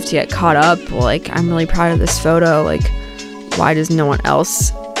creative to get caught up. Like, I'm really proud of this photo. Like, why does no one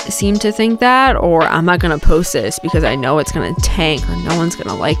else seem to think that, or I'm not gonna post this because I know it's gonna tank or no one's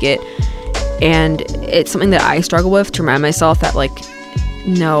gonna like it. And it's something that I struggle with, to remind myself that, like,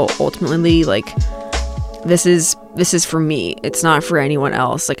 no, ultimately, like, this is for me. It's not for anyone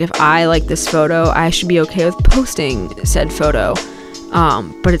else. Like, if I like this photo, I should be okay with posting said photo.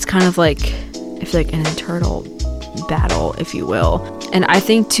 But it's kind of like, I feel like an internal battle, if you will. And I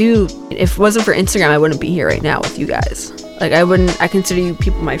think too, if it wasn't for Instagram, I wouldn't be here right now with you guys. Like, I consider you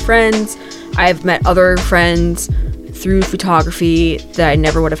people my friends. I've met other friends through photography that I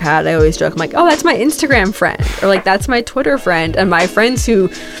never would have had. I always joke, I'm like, oh, that's my Instagram friend, or like, that's my Twitter friend. And my friends who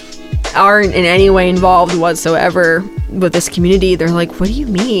aren't in any way involved whatsoever with this community, they're like, what do you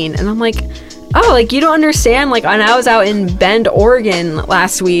mean? And I'm like, oh, like, you don't understand. Like, when I was out in Bend, Oregon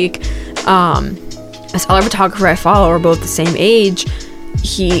last week, this other photographer I follow, are both the same age.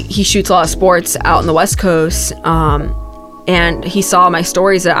 He shoots a lot of sports out in the West Coast. And he saw my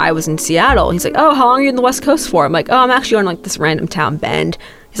stories that I was in Seattle. He's like, oh, how long are you in the West Coast for? I'm like, oh, I'm actually on like this random town, Bend.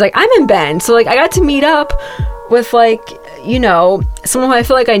 He's like, I'm in Bend. So like, I got to meet up with, like, you know, someone who I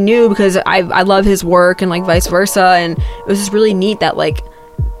feel like I knew because I love his work, and like vice versa. And it was just really neat that, like,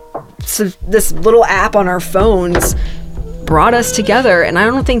 so this little app on our phones brought us together. And I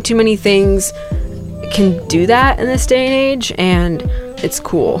don't think too many things can do that in this day and age, and it's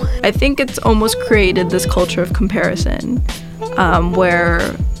cool. I think it's almost created this culture of comparison,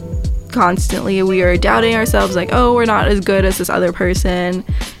 where constantly we are doubting ourselves, like, oh, we're not as good as this other person.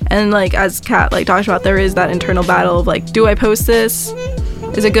 And like, as Kat like talked about, there is that internal battle of like, do I post this?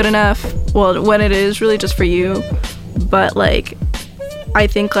 Is it good enough? Well, when it is really just for you. But like, I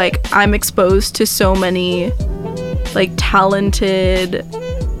think like I'm exposed to so many like talented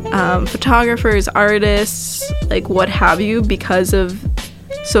photographers, artists, like what have you, because of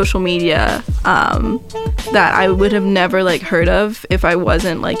social media, that I would have never like heard of if I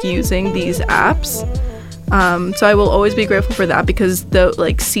wasn't like using these apps. So I will always be grateful for that, because the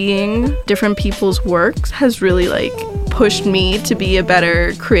like seeing different people's works has really like pushed me to be a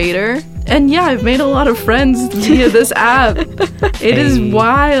better creator. And yeah, I've made a lot of friends via this app. It is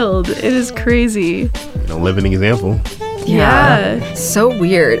wild. It is crazy. A living example. Yeah. So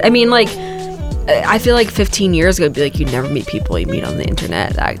weird. I mean, like, I feel like 15 years ago, it'd be like, you'd never meet people you meet on the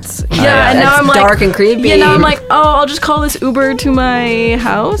internet. That's and now I'm like, dark and creepy. Yeah, now I'm like, oh, I'll just call this Uber to my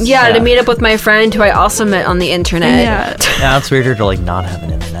house. Yeah, to meet up with my friend who I also met on the internet. Yeah, it's weirder to like not have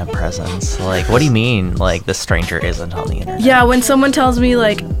an internet presence. Like, what do you mean? Like, the stranger isn't on the internet? Yeah, when someone tells me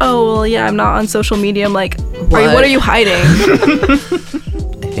like, oh, well, yeah, I'm not on social media, I'm like, what are you hiding?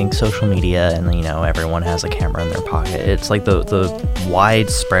 I think social media, and you know, everyone has a camera in their pocket. It's like the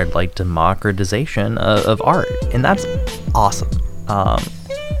widespread like democratization of art, and that's awesome.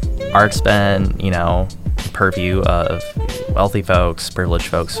 Art's been, you know, purview of wealthy folks, privileged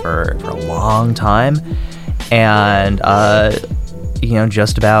folks for a long time, and you know,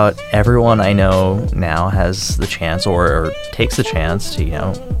 just about everyone I know now has the chance or takes the chance to, you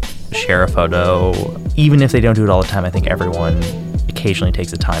know, share a photo. Even if they don't do it all the time, I think everyone occasionally takes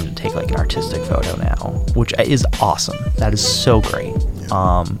the time to take like an artistic photo now, which is awesome. That is so great.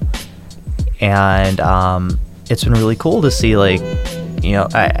 And it's been really cool to see, like, you know,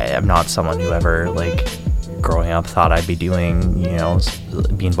 I'm not someone who ever like growing up thought I'd be doing, you know,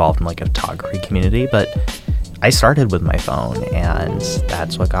 be involved in like a photography community, but I started with my phone, and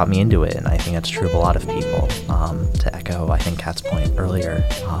that's what got me into it. And I think that's true of a lot of people. To echo, I think, Kat's point earlier.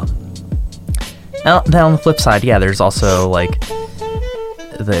 Now, then on the flip side, yeah, there's also like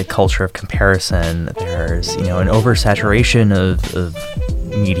the culture of comparison. There's, you know, an oversaturation of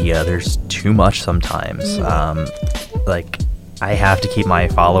media. There's too much sometimes. Like, I have to keep my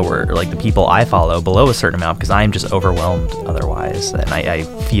the people I follow below a certain amount, because I'm just overwhelmed otherwise. And I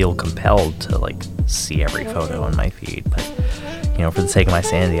feel compelled to like see every photo on my feed, but you know, for the sake of my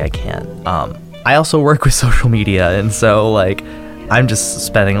sanity, I can't. I also work with social media, and so like I'm just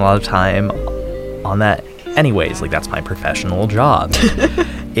spending a lot of time on that anyways. Like, that's my professional job.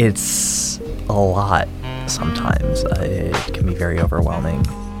 It's a lot sometimes. It can be very overwhelming.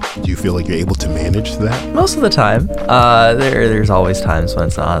 Do you feel like you're able to manage that? Most of the time. There's always times when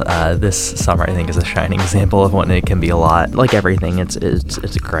it's not. This summer, I think, is a shining example of when it can be a lot. Like everything, it's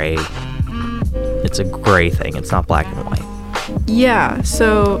a gray. It's a gray thing. It's not black and white. Yeah,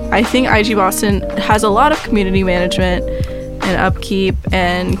 so I think IG Boston has a lot of community management and upkeep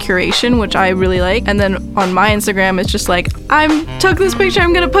and curation, which I really like. And then on my Instagram, it's just like, I took this picture,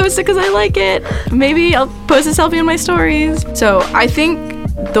 I'm gonna post it because I like it. Maybe I'll post a selfie on my stories. So I think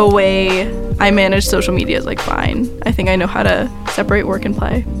the way I manage social media is like fine. I think I know how to separate work and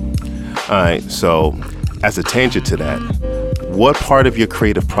play. All right, so as a tangent to that, What part of your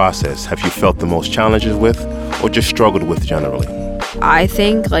creative process have you felt the most challenges with or just struggled with generally? I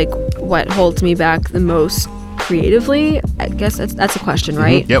think like what holds me back the most creatively, I guess that's a question,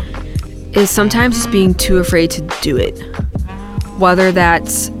 right? Yep. Is sometimes just being too afraid to do it. Whether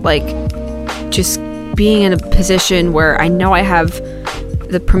that's like just being in a position where I know I have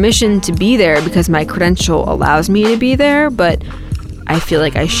the permission to be there because my credential allows me to be there, but I feel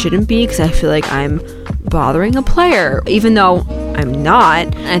like I shouldn't be because I feel like I'm bothering a player, even though I'm not.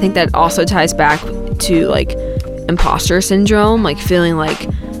 And I think that also ties back to like imposter syndrome, like feeling like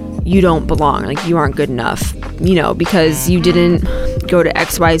you don't belong, like you aren't good enough, you know, because you didn't go to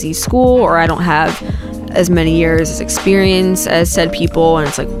XYZ school, or I don't have as many years of experience as said people, and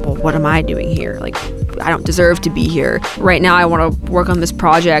it's like, well, what am I doing here? Like, I don't deserve to be here. Right now I want to work on this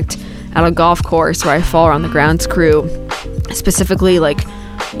project at a golf course where I fall around the grounds crew, specifically like,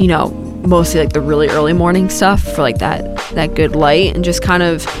 you know, mostly like the really early morning stuff for like that good light, and just kind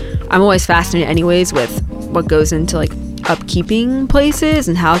of, I'm always fascinated anyways with what goes into like upkeeping places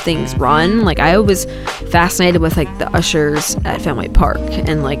and how things run. Like I was fascinated with like the ushers at Fenway Park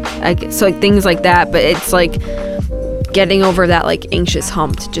and like so like things like that, but it's like getting over that like anxious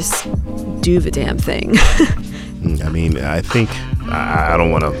hump to just do the damn thing. I mean, I think I don't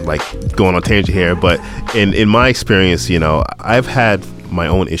want to like go on a tangent here, but in my experience, you know, I've had my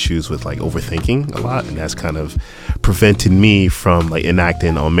own issues with like overthinking a lot, and that's kind of prevented me from like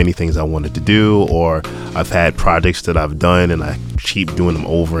enacting on many things I wanted to do, or I've had projects that I've done and I keep doing them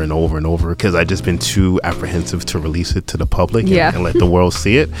over and over and over because I just been too apprehensive to release it to the public and let the world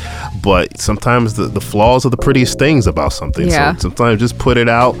see it. But sometimes the flaws are the prettiest things about something. So sometimes just put it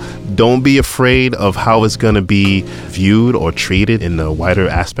out. Don't be afraid of how it's going to be viewed or treated in the wider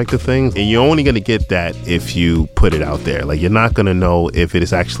aspect of things. And you're only going to get that if you put it out there. Like you're not going to know if it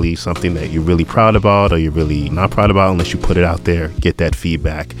is actually something that you're really proud about or you're really not proud about unless you put it out there, get that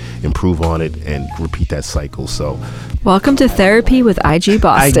feedback, improve on it, and repeat that cycle. So welcome to therapy with IG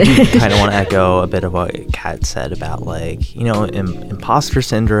Boston. I do kind of want to echo a bit of what Kat said about like, you know, imposter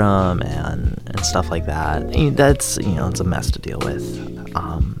syndrome and stuff like that. That's, you know, it's a mess to deal with.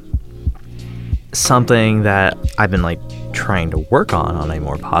 Something that I've been like trying to work on a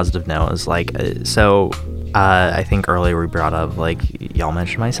more positive note is like, I think earlier we brought up like y'all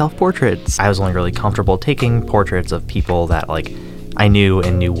mentioned my self-portraits. I was only really comfortable taking portraits of people that like I knew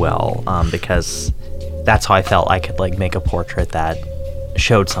and knew well, because that's how I felt I could like make a portrait that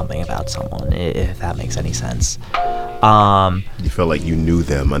showed something about someone, if that makes any sense. You felt like you knew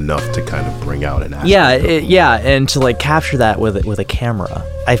them enough to kind of bring out an aspect. And to like capture that with a camera.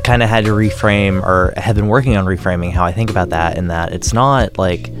 I've kind of had to reframe, or have been working on reframing how I think about that, in that it's not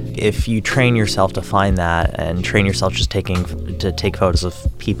like if you train yourself to find that and train yourself just to take photos of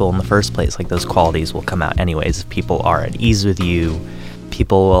people in the first place, like those qualities will come out anyways. If people are at ease with you,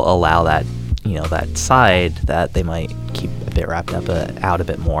 people will allow that, you know, that side that they might keep a bit wrapped up out a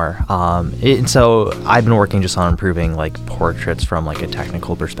bit more. And so I've been working just on improving like portraits from like a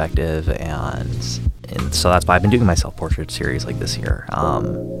technical perspective, and so that's why I've been doing my self-portrait series like this year.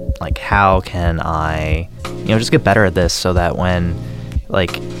 Like how can I, you know, just get better at this so that when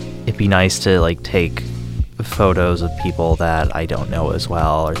like it'd be nice to like take photos of people that I don't know as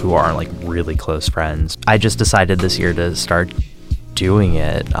well, or who aren't like really close friends. I just decided this year to start doing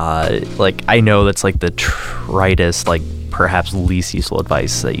it. Like I know that's like the tritest, like perhaps least useful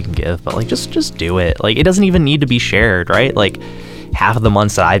advice that you can give, but like just do it. Like it doesn't even need to be shared, right? Like half of the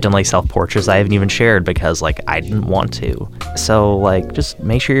months that I've done like self-portraits I haven't even shared because like I didn't want to. So like just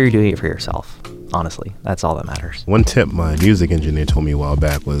make sure you're doing it for yourself. Honestly, that's all that matters. One tip my music engineer told me a while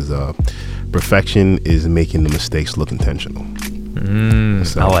back was perfection is making the mistakes look intentional.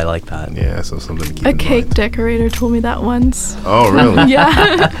 So, I like that. Yeah, so something to keep A in cake mind. Decorator told me that once. Oh, really?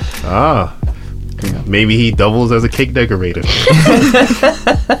 Yeah. Maybe he doubles as a cake decorator.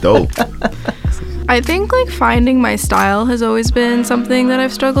 Dope. I think like finding my style has always been something that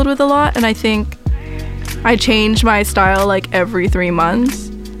I've struggled with a lot, and I think I change my style like every 3 months.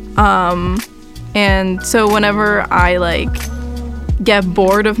 And so whenever I like get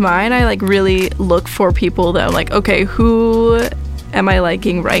bored of mine, I like really look for people that I'm like, okay, who am I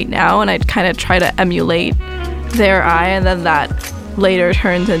liking right now? And I'd kind of try to emulate their eye, and then that later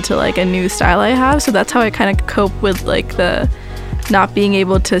turns into like a new style I have. So that's how I kind of cope with like the not being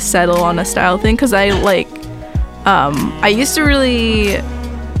able to settle on a style thing, because I like I used to really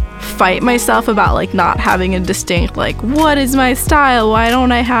fight myself about like not having a distinct like, what is my style, why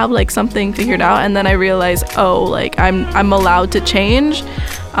don't I have like something figured out? And then I realized, oh, like I'm allowed to change.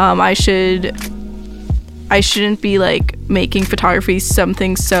 I shouldn't be like making photography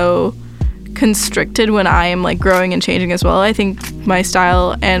something so constricted when I am like growing and changing as well. I think my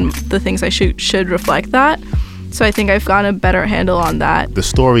style and the things I shoot should reflect that. So I think I've gotten a better handle on that. The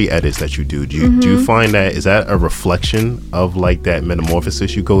story edits that you do you find that, is that a reflection of like that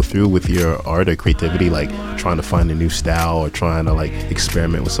metamorphosis you go through with your art or creativity, like trying to find a new style or trying to like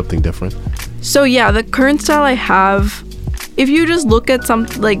experiment with something different? So yeah, the current style I have, if you just look at some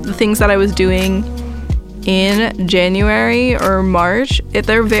like the things that I was doing in January or March,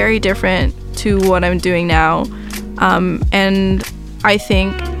 they're very different to what I'm doing now. And I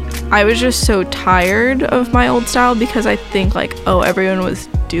think I was just so tired of my old style because I think like, oh, everyone was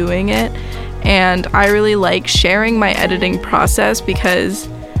doing it. And I really like sharing my editing process because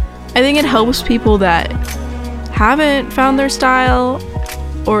I think it helps people that haven't found their style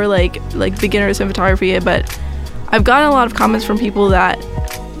or like beginners in photography. But I've gotten a lot of comments from people that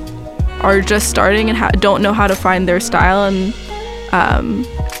are just starting and don't know how to find their style, and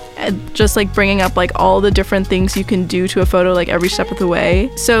just like bringing up like all the different things you can do to a photo like every step of the way.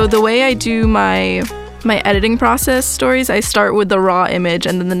 So the way I do my editing process stories, I start with the raw image,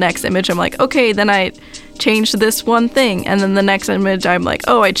 and then the next image I'm like, okay, then I changed this one thing, and then the next image I'm like,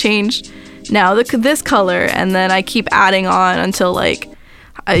 oh, I changed now this color, and then I keep adding on until like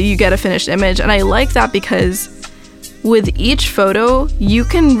you get a finished image. And I like that because with each photo, you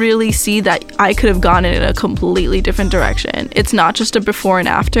can really see that I could have gone in a completely different direction. It's not just a before and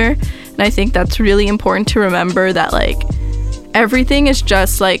after. And I think that's really important to remember, that like everything is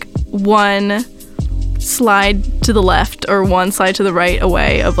just like one slide to the left or one slide to the right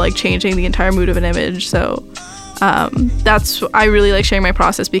away of like changing the entire mood of an image. So I really like sharing my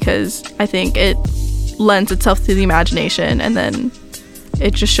process because I think it lends itself to the imagination, and then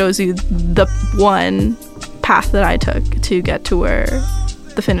it just shows you the one path that I took to get to where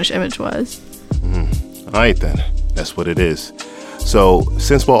the finished image was. All right then, that's what it is. So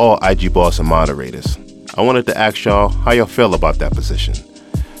since we're all IG Boston moderators, I wanted to ask y'all how y'all feel about that position.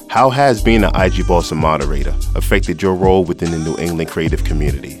 How has being an IG Boston moderator affected your role within the New England creative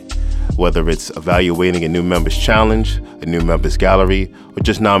community? Whether it's evaluating a new members challenge, a new members gallery, or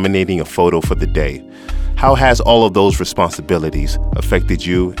just nominating a photo for the day. How has all of those responsibilities affected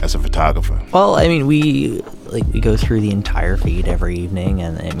you as a photographer? Well, I mean, we go through the entire feed every evening,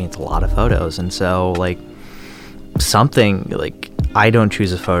 and I mean, it's a lot of photos. And so like something like I don't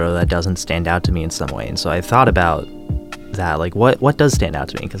choose a photo that doesn't stand out to me in some way. And so I thought about that, like what does stand out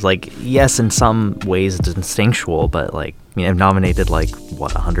to me? Because like, yes, in some ways it's instinctual, but like, I mean, I've nominated like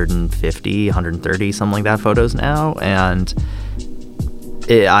 150, 130, something like that photos now. And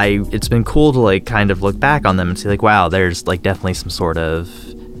it's been cool to like kind of look back on them and see like, wow, there's like definitely some sort of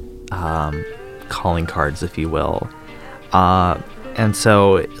calling cards, if you will. And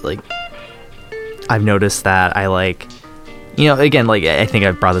so like I've noticed that I like, you know, again, like I think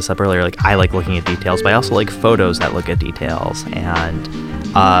I brought this up earlier, like I like looking at details, but I also like photos that look at details and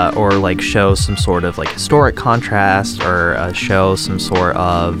or like show some sort of like historic contrast, or show some sort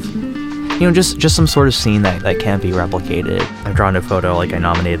of, you know, just some sort of scene that can't be replicated. I've drawn a photo like I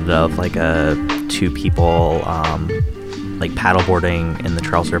nominated of like two people like paddleboarding in the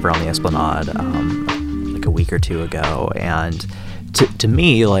Charles River on the Esplanade like a week or two ago, and to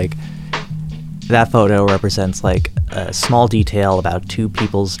me, like that photo represents like a small detail about two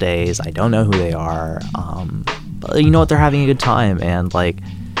people's days. I don't know who they are, but you know what, they're having a good time, and like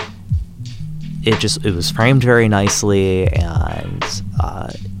it was framed very nicely, and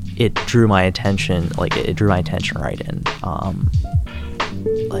it drew my attention. Like it drew my attention right in.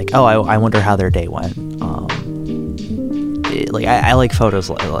 Like, oh, I wonder how their day went. I like photos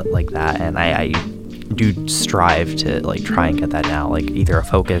like that, and I do strive to like try and get that now, like either a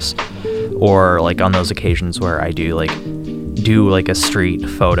focus or like on those occasions where I do like a street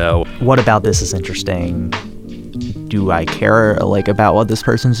photo. What about this is interesting? Do I care like about what this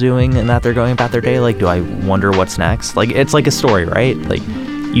person's doing and that they're going about their day? Like, do I wonder what's next? Like, it's like a story, right? Like,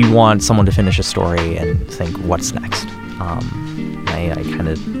 you want someone to finish a story and think, what's next? I kind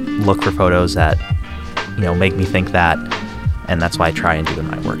of look for photos that, you know, make me think that, and that's why I try and do in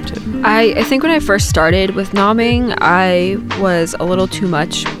my work too. I think when I first started with nomming, I was a little too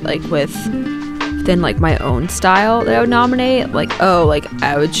much like within like my own style that I would nominate. Like, oh, like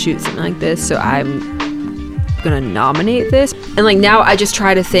I would shoot something like this, so I'm gonna nominate this. And like now I just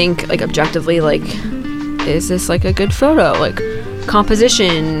try to think like objectively, like, is this like a good photo? Like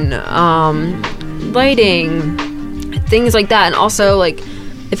composition, lighting, things like that. And also like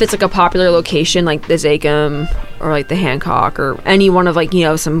if it's like a popular location like the Zakim or like the Hancock or any one of like, you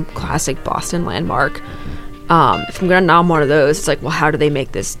know, some classic Boston landmark, if I'm gonna nom one of those, it's like, well, how do they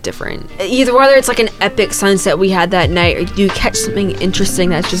make this different? Either whether it's like an epic sunset we had that night, or you catch something interesting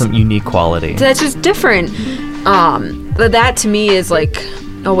that's just Some unique quality. that's just different. But that to me is like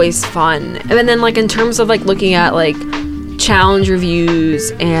always fun. And then like in terms of like looking at like challenge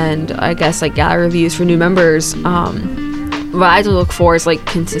reviews and I guess like gallery reviews for new members, what I look for is like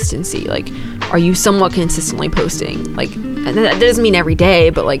consistency. Like, are you somewhat consistently posting? Like, and that doesn't mean every day,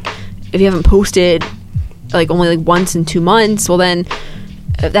 but like if you haven't posted like only like once in 2 months, well then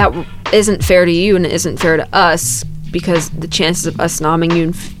that isn't fair to you and it isn't fair to us, because the chances of us nomming you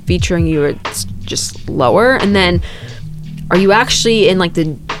and featuring you are just lower. And then are you actually in like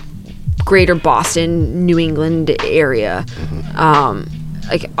the greater Boston, New England area?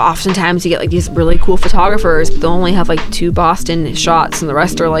 Like oftentimes you get like these really cool photographers, but they'll only have like 2 Boston shots and the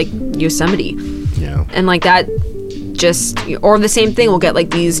rest are like Yosemite. Yeah. And like that just, or the same thing, we'll get like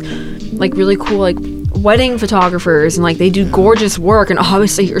these like really cool like wedding photographers and like they do gorgeous work and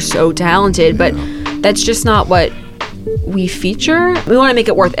obviously you're so talented, but that's just not what we feature. We want to make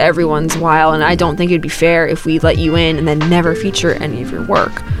it worth everyone's while, and I don't think it'd be fair if we let you in and then never feature any of your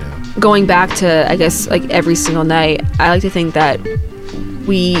work. Going back to, I guess, like every single night, I like to think that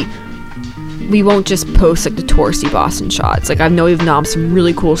we won't just post like the touristy Boston shots. Like I know we've nommed some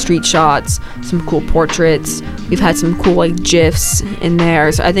really cool street shots, some cool portraits. We've had some cool like GIFs in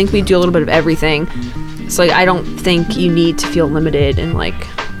there. So I think we do a little bit of everything. So like I don't think you need to feel limited in like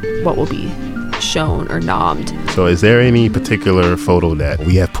what will be shown or nommed. So is there any particular photo that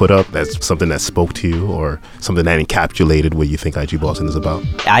we have put up that's something that spoke to you or something that encapsulated what you think IG Boston is about?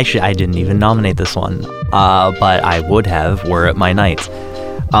 Actually, I didn't even nominate this one, but I would have were it my night.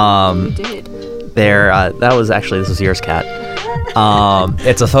 You did. This was yours, Kat.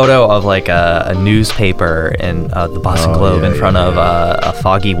 It's a photo of like a newspaper in the Boston Globe in front of a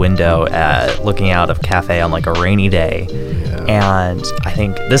foggy window looking out of cafe on like a rainy day. And I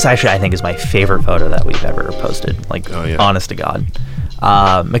think this is my favorite photo that we've ever posted, like honest to God,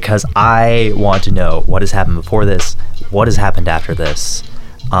 because I want to know what has happened before this, what has happened after this,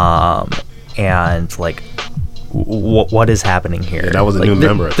 and like what is happening here. Yeah, that was a like, new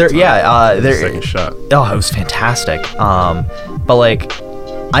member at the time. The second shot. Oh, it was fantastic. But like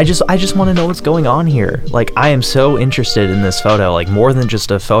I just want to know what's going on here. Like I am so interested in this photo, like more than just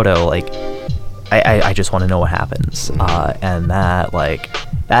a photo. Like I just want to know what happens. And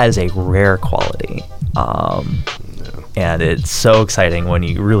that is a rare quality. And it's so exciting when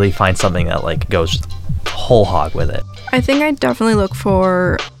you really find something that like goes whole hog with it. I think I definitely look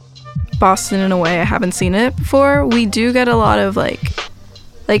for Boston in a way I haven't seen it before. We do get a lot of like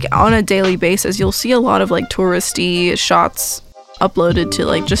on a daily basis, you'll see a lot of like touristy shots uploaded to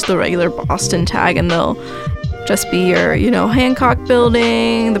like just the regular Boston tag, and they'll just be your, Hancock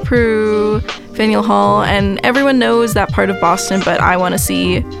Building, the Peru, Faneuil Hall, and everyone knows that part of Boston, but I want to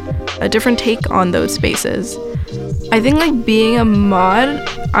see a different take on those spaces. I think like being a mod,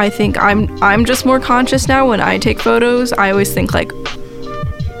 I think I'm just more conscious now when I take photos. I always think like,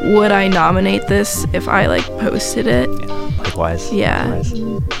 would I nominate this if I like posted it? Likewise. Yeah.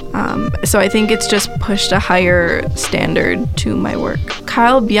 Likewise. So I think it's just pushed a higher standard to my work.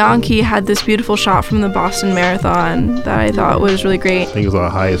 Kyle Bianchi had this beautiful shot from the Boston Marathon that I thought was really great. I think it was our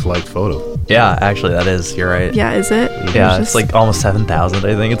highest liked photo. Yeah, actually that is. You're right. Yeah, is it? Yeah, it's like almost 7,000.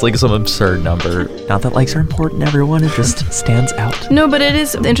 I think it's like some absurd number. Not that likes are important, everyone. It just stands out. No, but it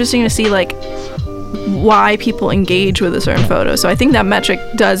is interesting to see like why people engage with a certain photo. So I think that metric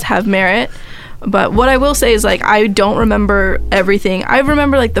does have merit. But what I will say is like I don't remember everything. I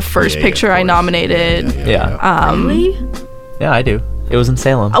remember like the first picture I nominated. Really? Yeah, I do. It was in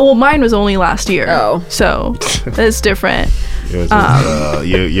Salem. Well, mine was only last year. Oh. So that's different.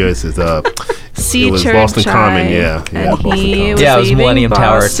 Yours is Sea it was Church Boston Common, and Boston he Common. was Yeah, it was leaving Millennium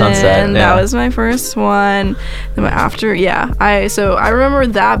Tower at Boston. sunset, That was my first one. Then after, I remember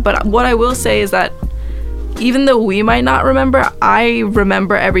that. But what I will say is that even though we might not remember, I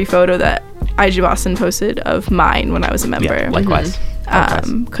remember every photo that IG Boston posted of mine when I was a member. Yeah, likewise.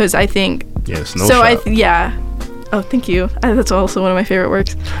 Because I think. Yeah, Snow Shop. Oh, thank you. That's also one of my favorite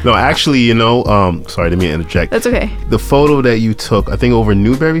works. No, actually, sorry, didn't mean to interject. That's okay. The photo that you took, I think over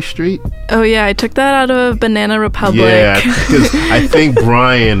Newberry Street. Oh yeah, I took that out of Banana Republic. Yeah, because I think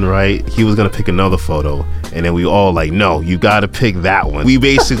Brian, right, he was gonna pick another photo, and then we all like, no, you gotta pick that one. We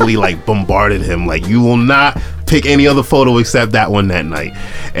basically like bombarded him, like, you will not pick any other photo except that one that night.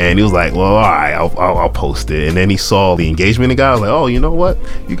 And he was like, well, all right, I'll post it. And then he saw the engagement guy. I was like, oh, you know what?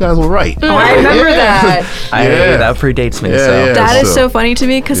 You guys were right. Oh, I remember that. That predates me. That is so funny to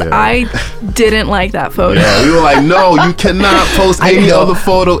me because I didn't like that photo. Yeah, we were like, no, you cannot post any other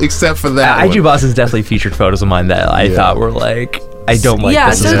photo except for that IG Boston's definitely featured photos of mine that I thought were like, I don't like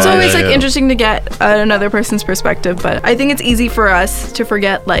this. So it's always like interesting to get another person's perspective, but I think it's easy for us to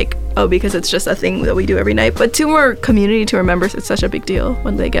forget like, oh, because it's just a thing that we do every night. But to our community, to our members, it's such a big deal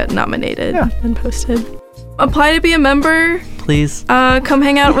when they get nominated and posted. Apply to be a member. Please. Come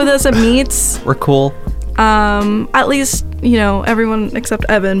hang out with us at meets. We're cool. At least, you know, everyone except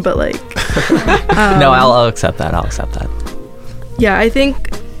Evan, but like no, I'll accept that. Yeah, I think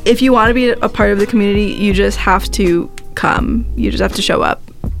if you want to be a part of the community, you just have to come. You just have to show up.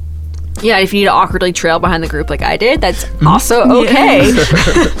 Yeah, if you need to awkwardly trail behind the group like I did, that's also okay.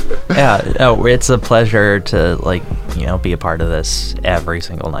 It's a pleasure to be a part of this every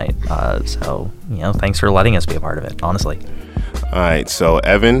single night. So thanks for letting us be a part of it, honestly. All right, so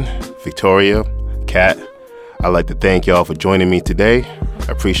Evan, Victoria, Kat, I'd like to thank y'all for joining me today.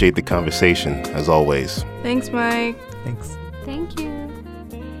 I appreciate the conversation, as always. Thanks, Mike. Thanks. Thank you.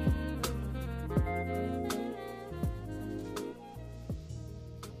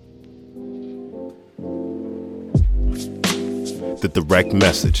 The Direct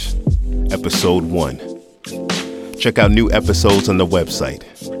Message, Episode 1. Check out new episodes on the website,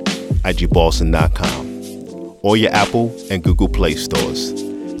 igboston.com, or your Apple and Google Play stores.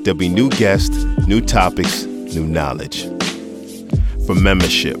 There'll be new guests, new topics, new knowledge. For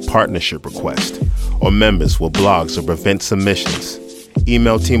membership, partnership requests, or members with blogs or event submissions,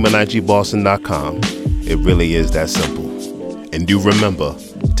 email team@igboston.com. It really is that simple. And do remember,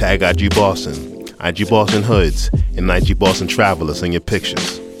 tag IG Boston, IG Boston Hoods, and IG Boston Travelers in your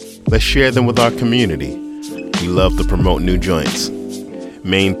pictures. Let's share them with our community. We love to promote new joints.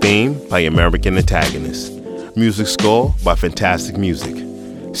 Main theme by American Antagonist. Music score by Fantastic Music.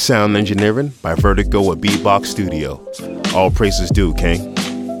 Sound engineering by Vertigo at Beatbox Studio. All praises due, King.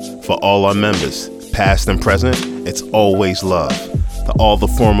 For all our members, past and present, it's always love. To all the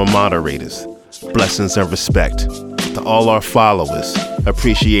former moderators, blessings and respect. To all our followers,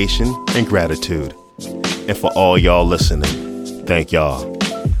 appreciation and gratitude. And for all y'all listening, thank y'all.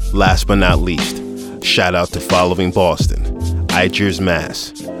 Last but not least, shout out to Following Boston, IGers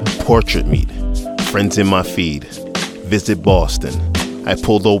Mass, Portrait Meet, Friends in My Feed, Visit Boston, I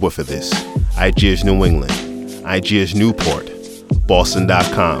Pulled Over for This, IGers New England, IGers Newport,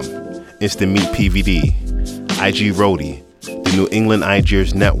 Boston.com, Instant Meet PVD, IG Roadie, the New England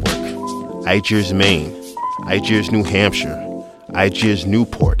IGers Network, IGers Maine, IGers New Hampshire, IGers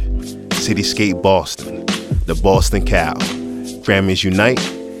Newport, Cityscape Boston, the Boston Cow, Grammys Unite,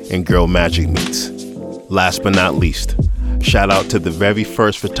 and Girl Magic Meets. Last but not least, shout out to the very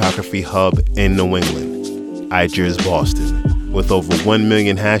first photography hub in New England, IGers Boston, with over 1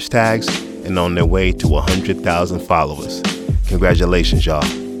 million hashtags and on their way to 100,000 followers. Congratulations, y'all.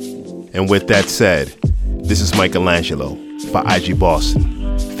 And with that said, this is Michelangelo for IG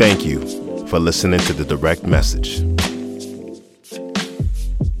Boston. Thank you for listening to The Direct Message.